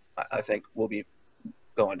 I think we'll be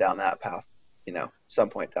going down that path, some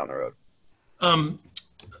point down the road.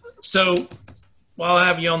 So while I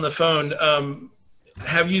have you on the phone,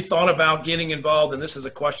 have you thought about getting involved, and this is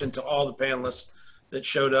a question to all the panelists that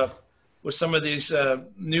showed up, with some of these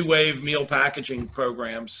new wave meal packaging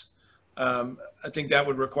programs? I think that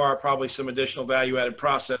would require probably some additional value-added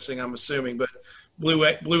processing, I'm assuming, but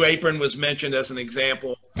Blue Apron was mentioned as an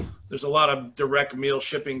example. There's a lot of direct meal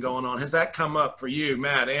shipping going on. Has that come up for you,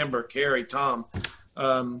 Matt, Amber, Carrie, Tom,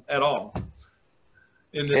 at all?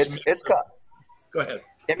 In this, go ahead.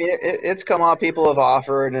 I mean, it's come up. People have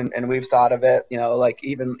offered, and we've thought of it. Like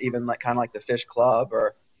even like kind of like the Fish Club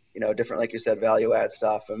or different, like you said, value add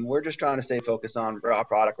stuff. And we're just trying to stay focused on raw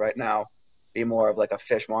product right now, be more of like a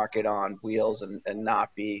fish market on wheels, and not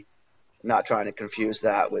trying to confuse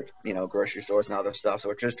that with, grocery stores and other stuff. So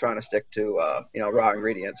we're just trying to stick to, raw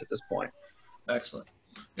ingredients at this point. Excellent.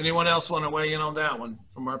 Anyone else want to weigh in on that one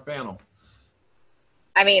from our panel?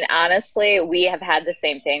 I mean, honestly, we have had the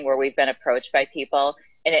same thing where we've been approached by people,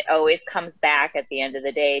 and it always comes back at the end of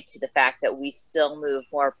the day to the fact that we still move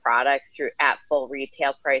more products through at full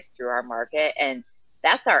retail price through our market. And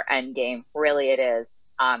that's our end game. Really, it is.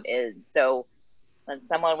 So when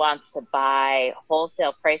someone wants to buy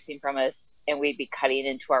wholesale pricing from us and we'd be cutting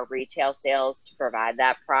into our retail sales to provide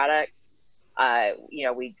that product,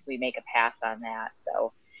 we make a pass on that.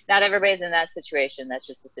 So not everybody's in that situation. That's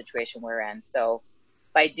just the situation we're in. So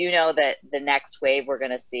I do know that the next wave we're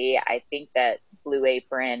going to see, I think that Blue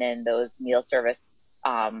Apron and those meal service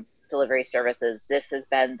delivery services, this has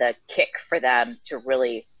been the kick for them to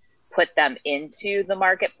really put them into the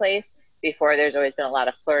marketplace. Before, there's always been a lot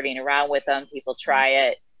of flirting around with them. People try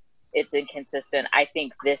it. It's inconsistent. I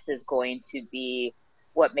think this is going to be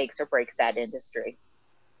what makes or breaks that industry.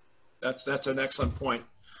 That's an excellent point.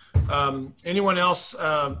 Anyone else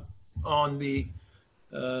on the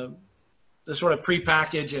sort of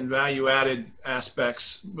prepackaged and value-added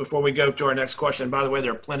aspects before we go to our next question? By the way,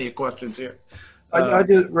 there are plenty of questions here.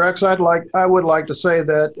 Rex, I would like to say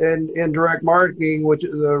that in direct marketing, which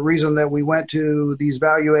is the reason that we went to these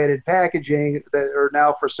value-added packaging that are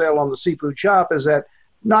now for sale on the seafood shop, is that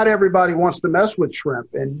not everybody wants to mess with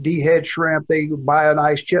shrimp and dehead shrimp. They buy a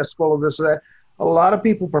nice chest full of this or that. A lot of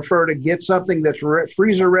people prefer to get something that's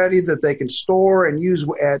freezer ready that they can store and use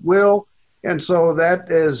at will. And so that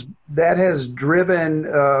has driven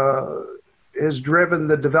the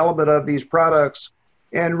development of these products,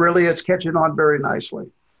 and really it's catching on very nicely.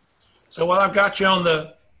 So while I've got you on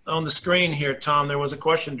the screen here, Tom, there was a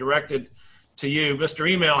question directed to you. Mr.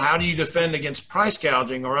 Hymel, how do you defend against price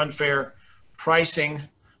gouging or unfair pricing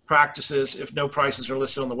practices if no prices are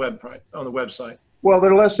listed on the website? Well,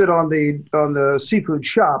 they're listed on the seafood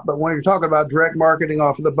shop, but when you're talking about direct marketing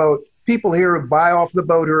off of the boat, people here who buy off the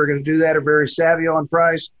boat who are going to do that are very savvy on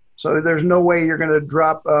price. So there's no way you're going to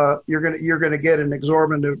drop. You're going to get an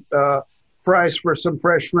exorbitant price for some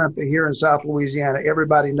fresh shrimp here in South Louisiana.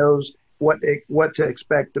 Everybody knows what to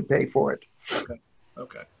expect to pay for it.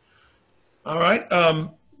 Okay. All right.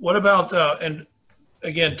 What about and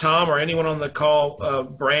again, Tom or anyone on the call,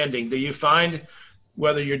 branding? Do you find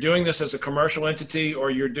whether you're doing this as a commercial entity or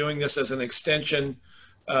you're doing this as an extension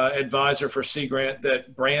advisor for Sea Grant,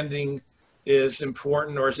 that branding is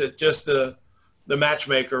important, or is it just the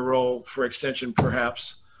matchmaker role for extension,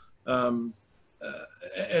 perhaps? And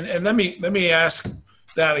let me ask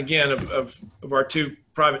that again of our two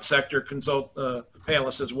private sector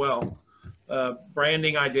panelists as well.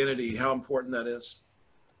 Branding identity, how important that is.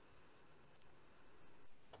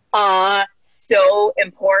 So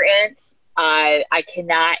important. I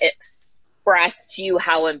cannot express to you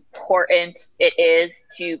how important it is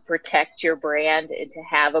to protect your brand and to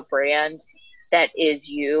have a brand that is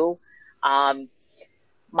you.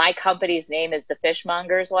 My company's name is The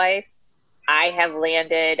Fishmonger's Wife. I have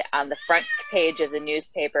landed on the front page of the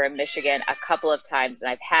newspaper in Michigan a couple of times, and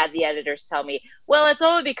I've had the editors tell me, well, it's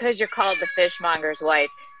only because you're called The Fishmonger's Wife.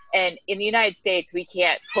 And in the United States, we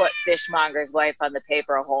can't put Fishmonger's Wife on the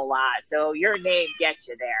paper a whole lot. So your name gets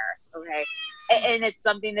you there, okay? And it's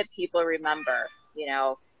something that people remember,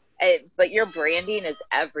 but your branding is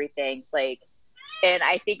everything. And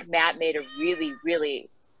I think Matt made a really, really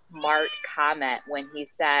smart comment when he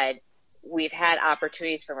said, we've had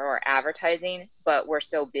opportunities for more advertising, but we're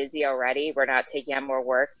so busy already. We're not taking on more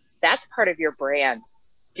work. That's part of your brand.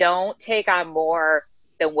 Don't take on more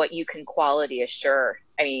than what you can quality assure.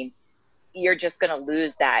 I mean, you're just going to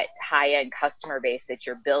lose that high-end customer base that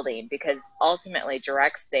you're building, because ultimately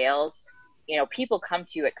direct sales, people come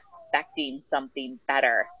to you expecting something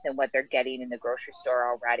better than what they're getting in the grocery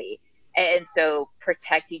store already. And so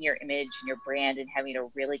protecting your image and your brand and having a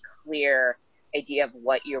really clear idea of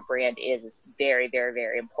what your brand is very, very,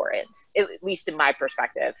 very important, at least in my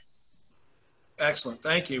perspective. Excellent.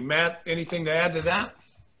 Thank you. Matt, anything to add to that?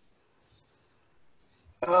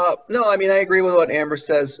 No, I mean, I agree with what Amber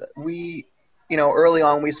says. We, early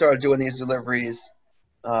on, we started doing these deliveries.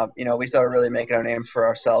 We started really making our name for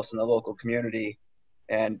ourselves in the local community.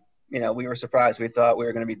 And, we were surprised. We thought we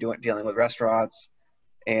were going to be dealing with restaurants.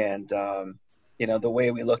 And, the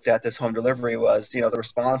way we looked at this home delivery was, the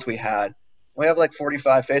response we had. We have like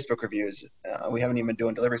 45 Facebook reviews. We haven't even been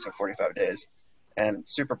doing deliveries for 45 days. And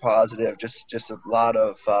super positive, just a lot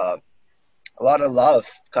of love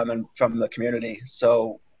coming from the community.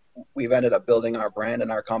 So, we've ended up building our brand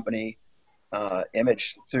and our company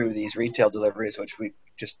image through these retail deliveries, which we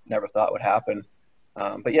just never thought would happen.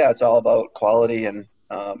 But yeah, it's all about quality and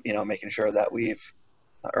making sure that we've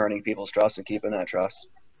earning people's trust and keeping that trust.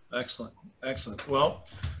 Excellent, excellent. Well,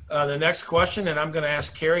 the next question, and I'm going to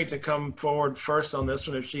ask Carrie to come forward first on this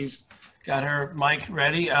one if she's got her mic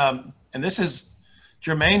ready. And this is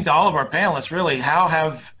germane to all of our panelists, really. How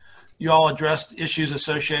have you all addressed issues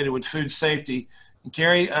associated with food safety? And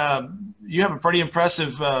Carrie, you have a pretty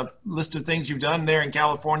impressive list of things you've done there in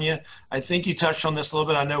California. I think you touched on this a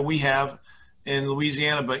little bit. I know we have in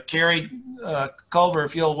Louisiana, but Carrie Culver,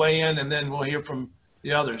 if you'll weigh in, and then we'll hear from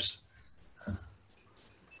the others.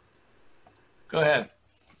 Go ahead.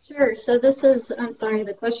 Sure. So this is, I'm sorry,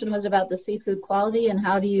 the question was about the seafood quality and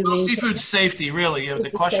how do you maintain seafood safety, really. The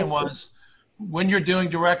question was, when you're doing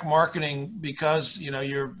direct marketing, because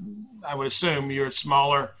I would assume you're a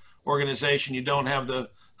smaller organization, you don't have the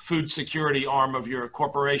food security arm of your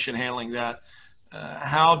corporation handling that.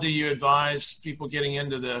 How do you advise people getting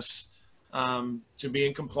into this to be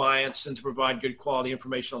in compliance and to provide good quality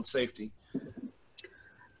information on safety?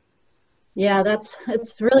 Yeah,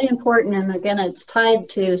 it's really important. And again, it's tied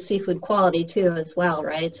to seafood quality too as well,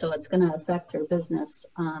 right? So it's going to affect your business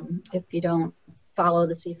if you don't follow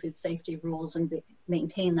the seafood safety rules and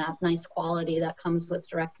maintain that nice quality that comes with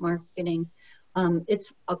direct marketing.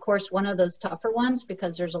 It's, of course, one of those tougher ones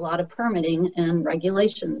because there's a lot of permitting and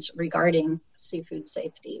regulations regarding seafood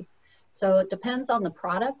safety. So it depends on the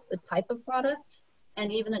product, the type of product, and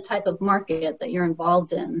even the type of market that you're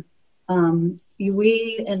involved in.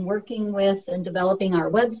 We, in working with and developing our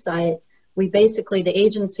website, the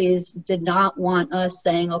agencies did not want us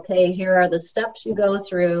saying, okay, here are the steps you go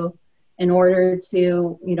through in order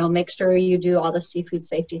to, make sure you do all the seafood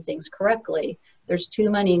safety things correctly. There's too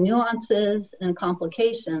many nuances and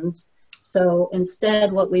complications. So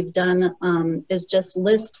instead, what we've done is just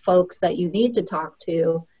list folks that you need to talk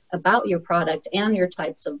to about your product and your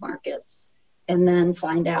types of markets, and then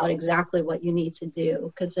find out exactly what you need to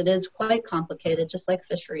do, because it is quite complicated, just like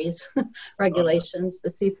fisheries regulations.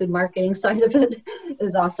 The seafood marketing side of it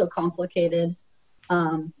is also complicated.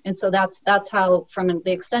 And so that's how, from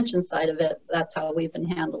the extension side of it, that's how we've been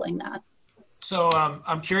handling that. So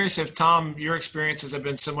I'm curious if, Tom, your experiences have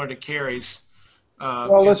been similar to Carrie's.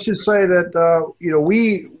 Well, let's just say that,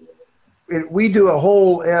 we do a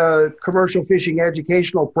whole commercial fishing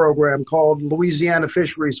educational program called Louisiana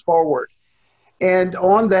Fisheries Forward. And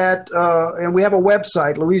on that, and we have a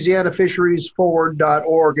website,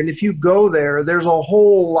 louisianafisheriesforward.org. And if you go there, there's a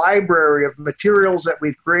whole library of materials that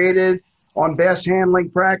we've created on best handling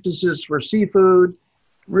practices for seafood,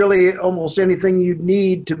 really almost anything you'd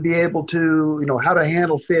need to be able to, how to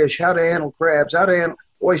handle fish, how to handle crabs, how to handle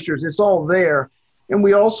oysters. It's all there. And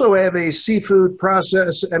we also have a seafood a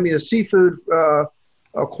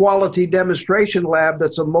quality demonstration lab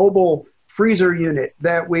that's a mobile freezer unit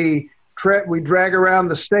that we drag around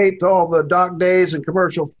the state to all the dock days and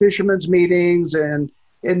commercial fishermen's meetings and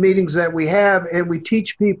meetings that we have, and we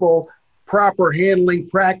teach people proper handling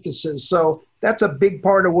practices. So that's a big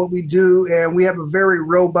part of what we do, and we have a very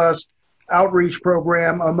robust outreach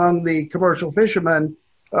program among the commercial fishermen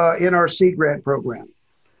in our Sea Grant program.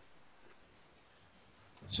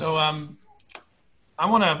 So I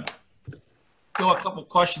want to throw a couple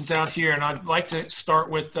questions out here, and I'd like to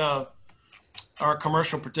start with our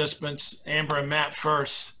commercial participants, Amber and Matt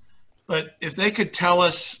first. But if they could tell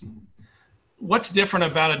us what's different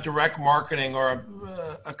about a direct marketing or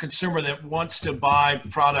a consumer that wants to buy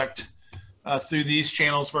product through these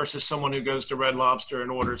channels versus someone who goes to Red Lobster and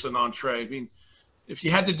orders an entree. I mean, if you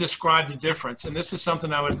had to describe the difference, and this is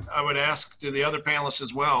something I would ask to the other panelists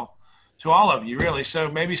as well, to all of you really. So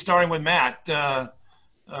maybe starting with Matt, and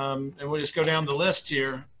we'll just go down the list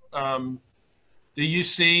here. Do you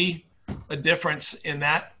see a difference in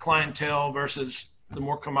that clientele versus the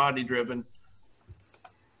more commodity driven?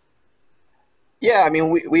 Yeah, I mean,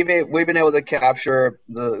 we've been able to capture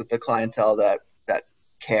the clientele that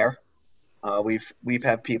care. We've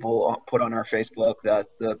had people put on our Facebook that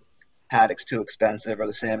the haddock's too expensive or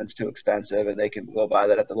the salmon's too expensive, and they can go buy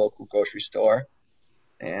that at the local grocery store.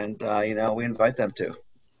 And we invite them to.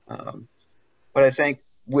 But I think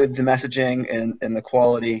with the messaging and the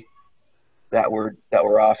quality that we're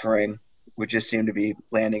offering, we just seem to be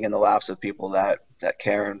landing in the laps of people that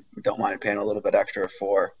care and don't mind paying a little bit extra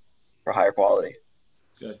for higher quality.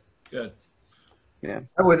 Good. Yeah.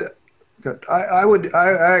 I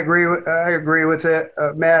agree with it,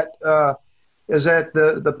 Matt. Is that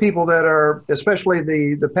the people that are, especially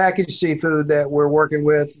the packaged seafood that we're working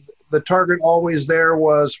with, the target always there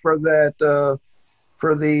was for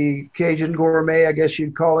for the Cajun gourmet, I guess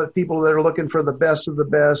you'd call it, people that are looking for the best of the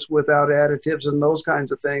best without additives and those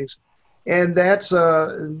kinds of things. And that's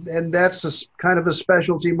kind of a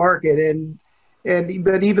specialty market.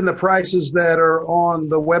 But even the prices that are on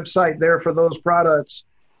the website there for those products,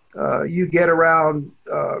 you get around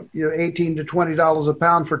 $18 to $20 a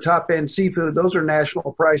pound for top end seafood. Those are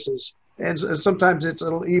national prices, and sometimes it's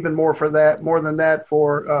even more than that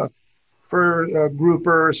for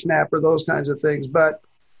grouper, snapper, those kinds of things. But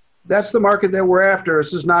that's the market that we're after.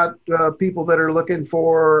 This is not people that are looking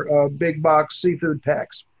for big box seafood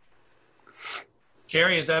packs.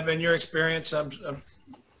 Carrie, has that been your experience? I'm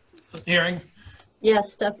hearing.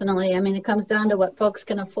 Yes, definitely. I mean, it comes down to what folks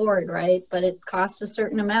can afford, right? But it costs a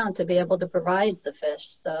certain amount to be able to provide the fish.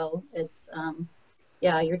 So it's,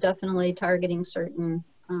 yeah, you're definitely targeting certain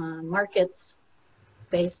markets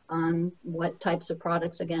based on what types of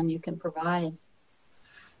products, again, you can provide.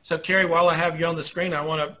 So Carrie, while I have you on the screen, I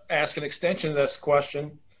want to ask an extension of this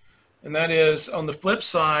question. And that is, on the flip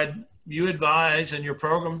side, you advise in your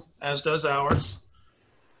program, as does ours,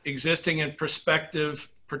 existing and prospective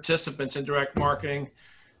participants in direct marketing.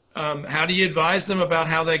 How do you advise them about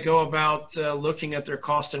how they go about looking at their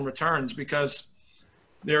cost and returns? Because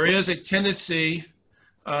there is a tendency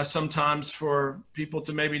sometimes for people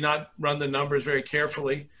to maybe not run the numbers very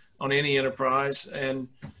carefully on any enterprise. And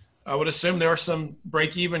I would assume there are some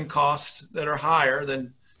break-even costs that are higher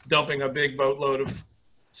than dumping a big boatload of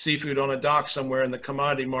seafood on a dock somewhere in the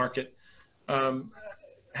commodity market.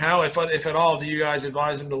 How, if at all, do you guys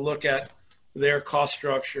advise them to look at their cost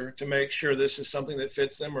structure to make sure this is something that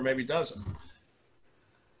fits them or maybe doesn't?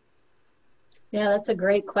 Yeah, that's a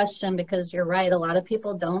great question, because you're right. A lot of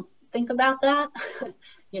people don't think about that.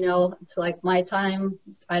 You know, it's like my time,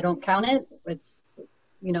 I don't count it. It's,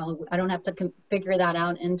 you know, I don't have to figure that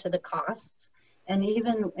out into the costs. And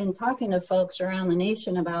even in talking to folks around the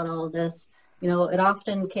nation about all of this, you know, it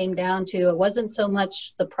often came down to, it wasn't so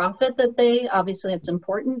much the profit that obviously it's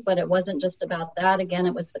important, but it wasn't just about that. Again,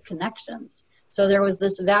 it was the connections. So there was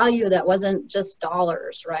this value that wasn't just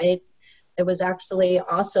dollars, right? It was actually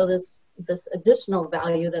also this additional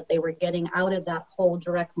value that they were getting out of that whole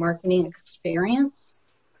direct marketing experience.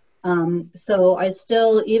 So I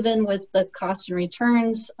still, even with the cost and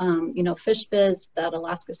returns, you know, Fish Biz that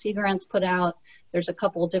Alaska Sea Grants put out, there's a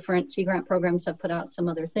couple different Sea Grant programs have put out some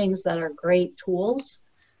other things that are great tools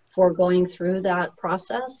for going through that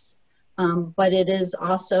process. But it is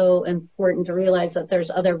also important to realize that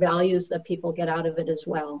there's other values that people get out of it as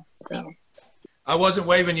well. So I wasn't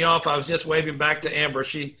waving you off. I was just waving back to Amber.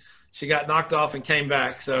 She got knocked off and came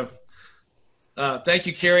back. So thank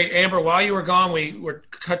you, Carrie. Amber, while you were gone, we were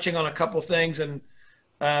touching on a couple things. And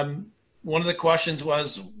one of the questions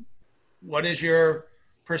was, what is your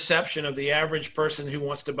perception of the average person who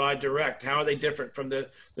wants to buy direct? How are they different from the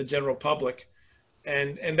general public?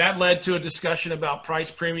 And that led to a discussion about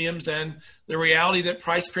price premiums and the reality that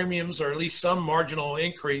price premiums, or at least some marginal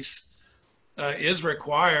increase, is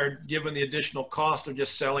required given the additional cost of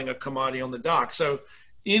just selling a commodity on the dock. So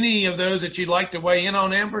any of those that you'd like to weigh in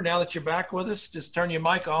on, Amber, now that you're back with us, just turn your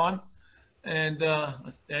mic on and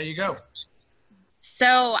there you go.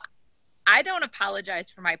 So I don't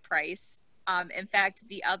apologize for my price. In fact,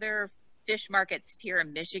 the other fish markets here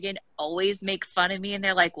in Michigan always make fun of me, and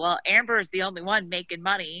they're like, well, Amber is the only one making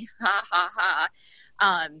money. Ha, ha,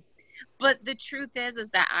 ha. But the truth is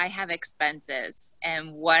that I have expenses,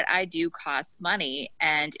 and what I do costs money.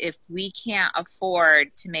 And if we can't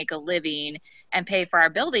afford to make a living and pay for our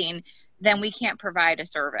building, then we can't provide a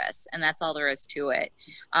service. And that's all there is to it.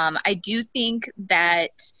 I do think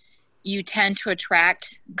that you tend to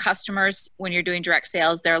attract customers when you're doing direct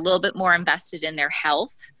sales. They're a little bit more invested in their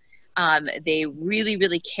health. They really,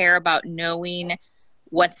 really care about knowing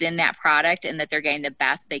what's in that product and that they're getting the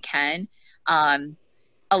best they can.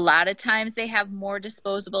 A lot of times they have more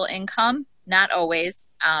disposable income, not always.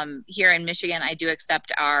 Here in Michigan, I do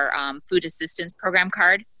accept our food assistance program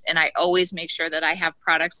card, and I always make sure that I have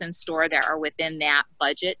products in store that are within that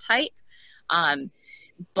budget type.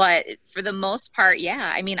 But for the most part,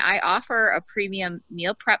 yeah, I mean, I offer a premium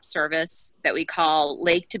meal prep service that we call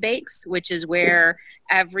Lake to Bakes, which is where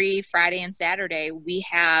every Friday and Saturday we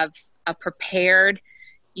have a prepared,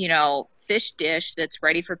 you know, fish dish that's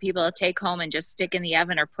ready for people to take home and just stick in the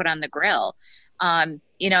oven or put on the grill.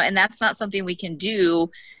 You know, and that's not something we can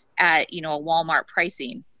do at, you know, a Walmart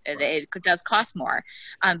pricing. It does cost more.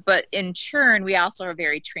 But in Churn, we also are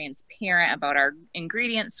very transparent about our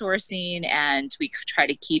ingredient sourcing, and we try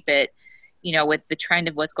to keep it, you know, with the trend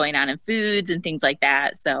of what's going on in foods and things like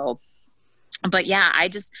that. So But yeah,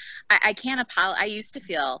 I can't apologize. I used to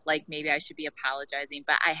feel like maybe I should be apologizing,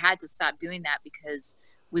 but I had to stop doing that because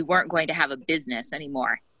we weren't going to have a business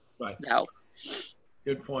anymore. Right. No.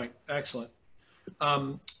 Good point. Excellent.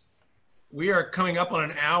 We are coming up on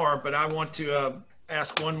an hour, but I want to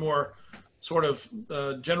ask one more sort of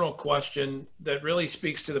general question that really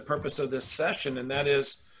speaks to the purpose of this session, and that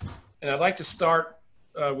is, and I'd like to start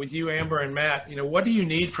with you, Amber and Matt. You know, what do you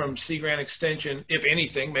need from Sea Grant Extension, if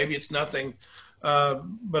anything? Maybe it's nothing,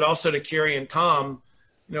 but also to Carrie and Tom.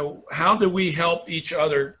 You know, how do we help each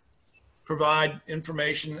other provide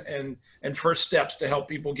information and first steps to help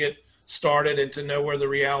people get started and to know where the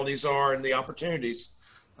realities are and the opportunities?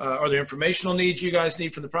 Are there informational needs you guys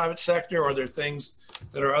need from the private sector? Or are there things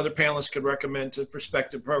that our other panelists could recommend to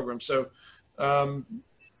prospective programs? So,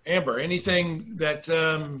 Amber, anything that,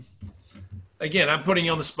 again, I'm putting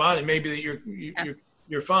you on the spot, and maybe that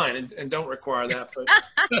you're fine and don't require that. But.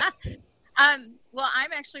 Well,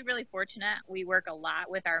 I'm actually really fortunate. We work a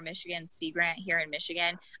lot with our Michigan Sea Grant here in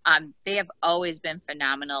Michigan. They have always been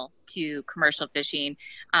phenomenal to commercial fishing.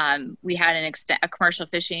 We had a commercial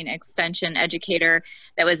fishing extension educator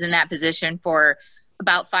that was in that position for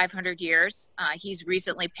about 500 years. He's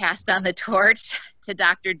recently passed on the torch to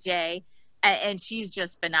Dr. J, and she's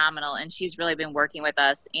just phenomenal, and she's really been working with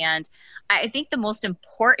us. And I think the most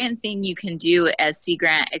important thing you can do as Sea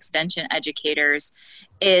Grant extension educators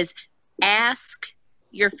is ask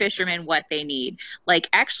your fishermen what they need. Like,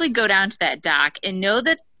 actually go down to that dock and know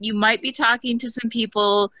that you might be talking to some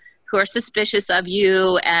people who are suspicious of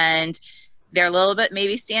you and they're a little bit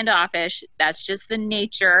maybe standoffish. That's just the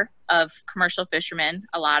nature of commercial fishermen,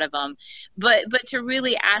 a lot of them. But to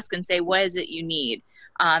really ask and say, what is it you need?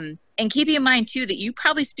 And keeping in mind too that you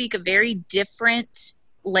probably speak a very different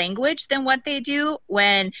language than what they do.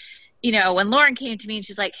 When Lauren came to me and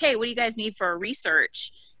she's like, hey, what do you guys need for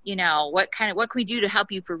research? You know, what can we do to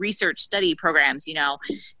help you for research study programs, you know?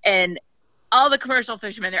 And all the commercial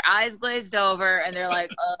fishermen, their eyes glazed over and they're like,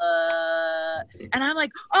 and I'm like,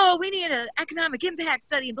 oh, we need an economic impact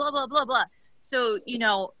study, blah, blah, blah, blah. So, you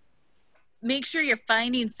know, make sure you're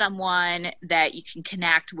finding someone that you can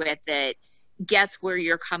connect with that gets where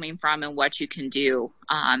you're coming from and what you can do.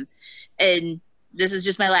 And this is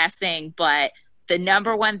just my last thing, but the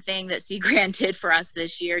number one thing that Sea Grant did for us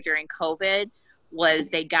this year during COVID was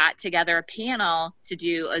they got together a panel to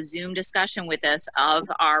do a Zoom discussion with us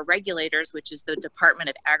of our regulators, which is the Department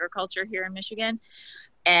of Agriculture here in Michigan,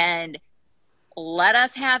 and let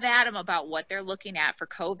us have at them about what they're looking at for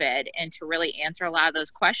COVID and to really answer a lot of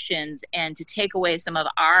those questions and to take away some of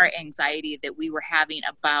our anxiety that we were having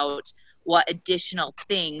about what additional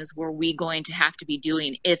things were we going to have to be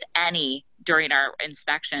doing, if any, during our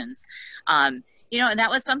inspections. You know, and that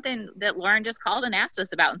was something that Lauren just called and asked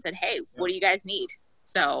us about and said, hey, what do you guys need?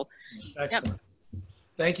 So, excellent. Yep.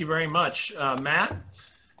 Thank you very much. Matt,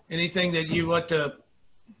 anything that you want to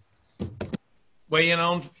weigh in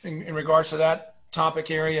on in regards to that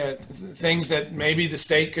topic area, things that maybe the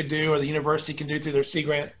state could do or the university can do through their Sea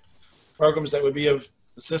Grant programs that would be of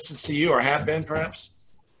assistance to you or have been perhaps?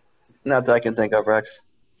 Not that I can think of, Rex.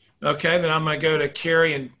 Okay, then I'm going to go to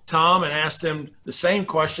Carrie and Tom and ask them the same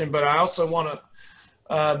question, but I also want to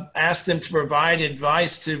ask them to provide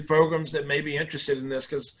advice to programs that may be interested in this,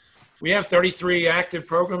 because we have 33 active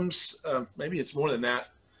programs, maybe it's more than that,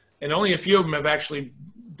 and only a few of them have actually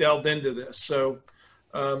delved into this. So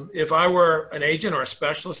if I were an agent or a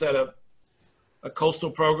specialist at a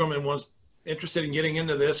coastal program and was interested in getting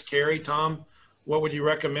into this, Carrie, Tom, what would you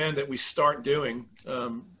recommend that we start doing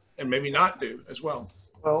and maybe not do as well?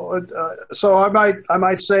 Well, so I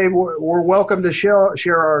might say we're welcome to share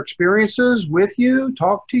our experiences with you,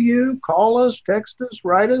 talk to you, call us, text us,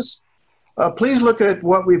 write us. Please look at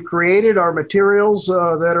what we've created, our materials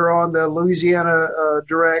that are on the Louisiana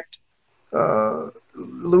Direct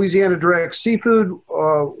Seafood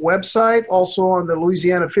website, also on the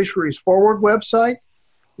Louisiana Fisheries Forward website.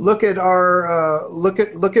 Look at our look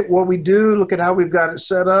at what we do. Look at how we've got it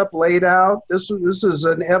set up, laid out. This is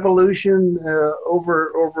an evolution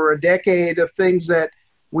over a decade of things that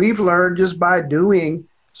we've learned just by doing.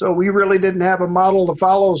 So we really didn't have a model to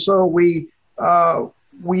follow. So we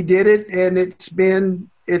did it, and it's been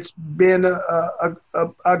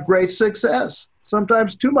a great success.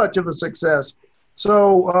 Sometimes too much of a success.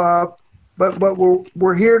 So. But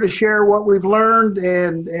we're here to share what we've learned,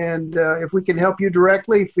 and if we can help you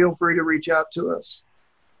directly, feel free to reach out to us.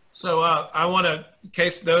 So I want to, in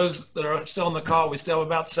case those that are still on the call, we still have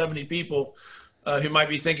about 70 people who might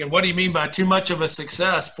be thinking, what do you mean by too much of a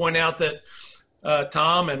success? Point out that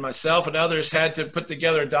Tom and myself and others had to put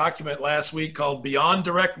together a document last week called Beyond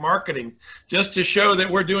Direct Marketing, just to show that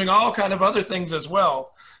we're doing all kind of other things as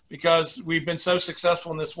well, because we've been so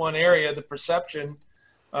successful in this one area. The perception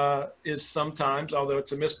is sometimes, although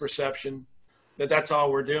it's a misperception, that that's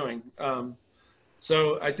all we're doing.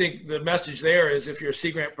 So I think the message there is, if you're a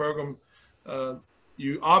Sea Grant program,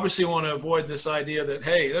 you obviously want to avoid this idea that,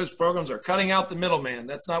 hey, those programs are cutting out the middleman.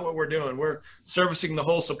 That's not what we're doing. We're servicing the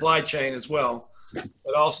whole supply chain as well,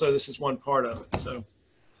 but also this is one part of it. So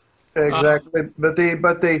exactly, but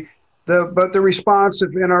the response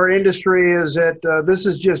in our industry is that this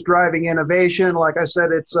is just driving innovation. Like I said,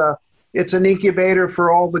 it's an incubator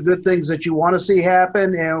for all the good things that you want to see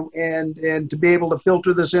happen, and to be able to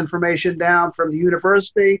filter this information down from the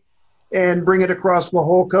university and bring it across the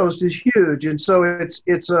whole coast is huge. And so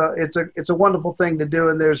it's a wonderful thing to do,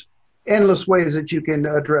 and there's endless ways that you can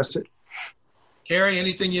address it. Carrie,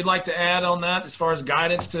 anything you'd like to add on that as far as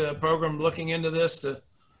guidance to a program looking into this to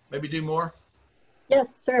maybe do more? Yes,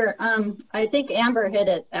 sure. I think Amber hit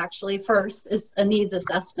it actually first, is a needs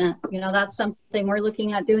assessment. That's something we're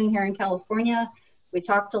looking at doing here in California. We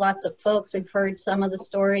talked to lots of folks. We've heard some of the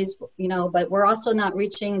stories, but we're also not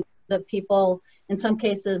reaching the people in some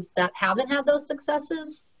cases that haven't had those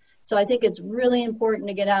successes. So I think it's really important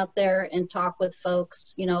to get out there and talk with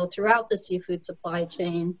folks, throughout the seafood supply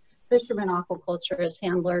chain, fishermen, aquaculturists,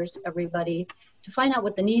 handlers, everybody, to find out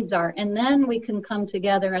what the needs are. And then we can come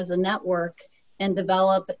together as a network and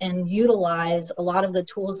develop and utilize a lot of the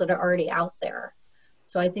tools that are already out there.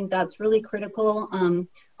 So I think that's really critical.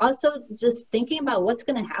 Also, just thinking about what's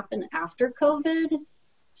going to happen after COVID.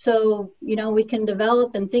 So, we can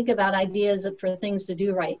develop and think about ideas for things to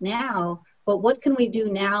do right now, but what can we do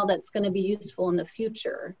now that's going to be useful in the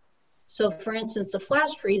future? So for instance, the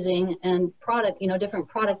flash freezing and different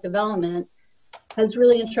product development has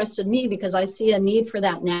really interested me, because I see a need for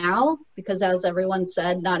that now, because as everyone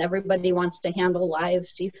said, not everybody wants to handle live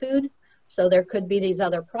seafood. So there could be these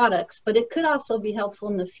other products, but it could also be helpful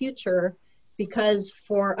in the future, because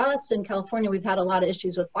for us in California, we've had a lot of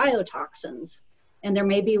issues with biotoxins, and there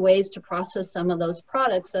may be ways to process some of those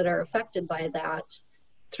products that are affected by that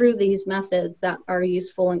through these methods that are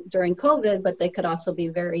useful during COVID, but they could also be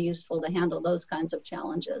very useful to handle those kinds of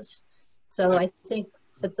challenges. So I think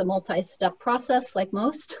it's a multi-step process, like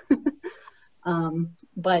most.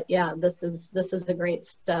 But yeah, this is a great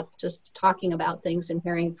step, just talking about things and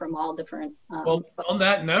hearing from all different. Well, on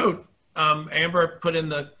that note, Amber put in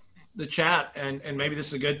the chat, and maybe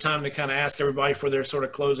this is a good time to kind of ask everybody for their sort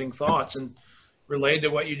of closing thoughts. And related to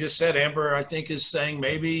what you just said, Amber, I think, is saying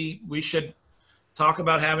maybe we should talk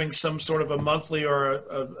about having some sort of a monthly or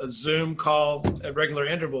a Zoom call at regular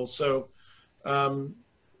intervals. So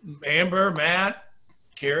Amber, Matt,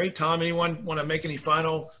 Carrie, Tom, anyone want to make any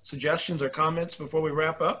final suggestions or comments before we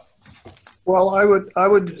wrap up? Well, I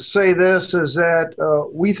would say this is that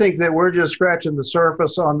we think that we're just scratching the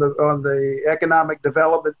surface on the economic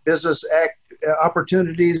development business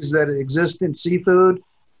opportunities that exist in seafood.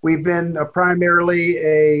 We've been primarily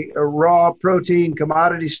a raw protein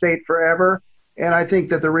commodity state forever. And I think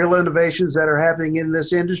that the real innovations that are happening in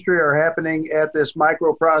this industry are happening at this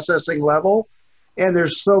microprocessing level. And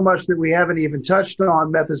there's so much that we haven't even touched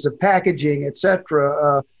on: methods of packaging, et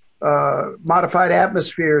cetera, modified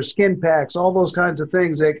atmospheres, skin packs, all those kinds of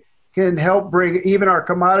things that can help bring even our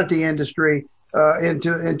commodity industry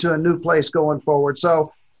into a new place going forward.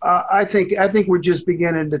 So I think we're just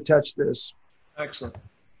beginning to touch this. Excellent.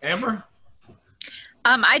 Amber?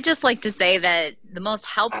 I'd just like to say that the most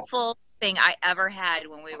helpful thing I ever had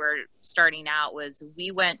when we were starting out was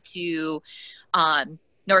we went to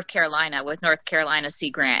North Carolina with North Carolina Sea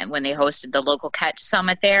Grant when they hosted the local catch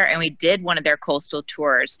summit there, and we did one of their coastal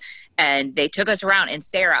tours, and they took us around, and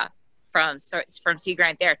Sarah from Sea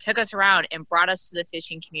Grant there took us around and brought us to the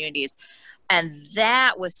fishing communities. And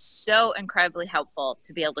that was so incredibly helpful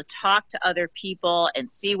to be able to talk to other people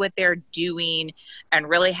and see what they're doing and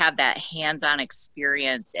really have that hands-on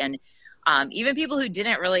experience. And even people who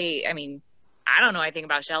didn't really, I don't know anything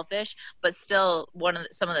about shellfish, but still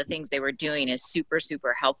some of the things they were doing is super,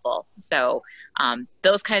 super helpful. So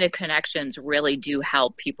those kind of connections really do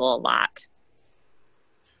help people a lot.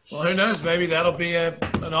 Well, who knows? Maybe that'll be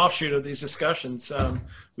an offshoot of these discussions. I'm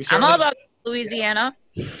all about Louisiana.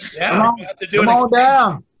 Yeah, come on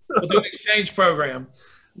down. We'll do an exchange program.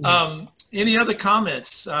 Any other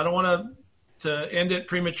comments? I don't want to end it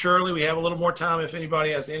prematurely. We have a little more time if anybody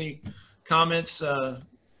has any comments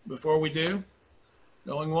before we do.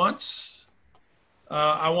 Going once.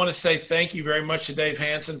 I want to say thank you very much to Dave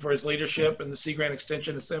Hansen for his leadership in the Sea Grant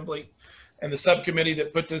Extension Assembly and the subcommittee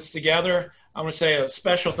that put this together. I want to say a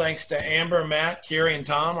special thanks to Amber, Matt, Carrie, and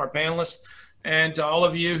Tom, our panelists, and to all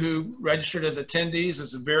of you who registered as attendees. This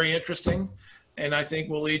is very interesting, and I think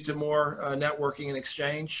will lead to more networking and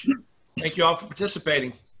exchange. Thank you all for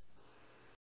participating.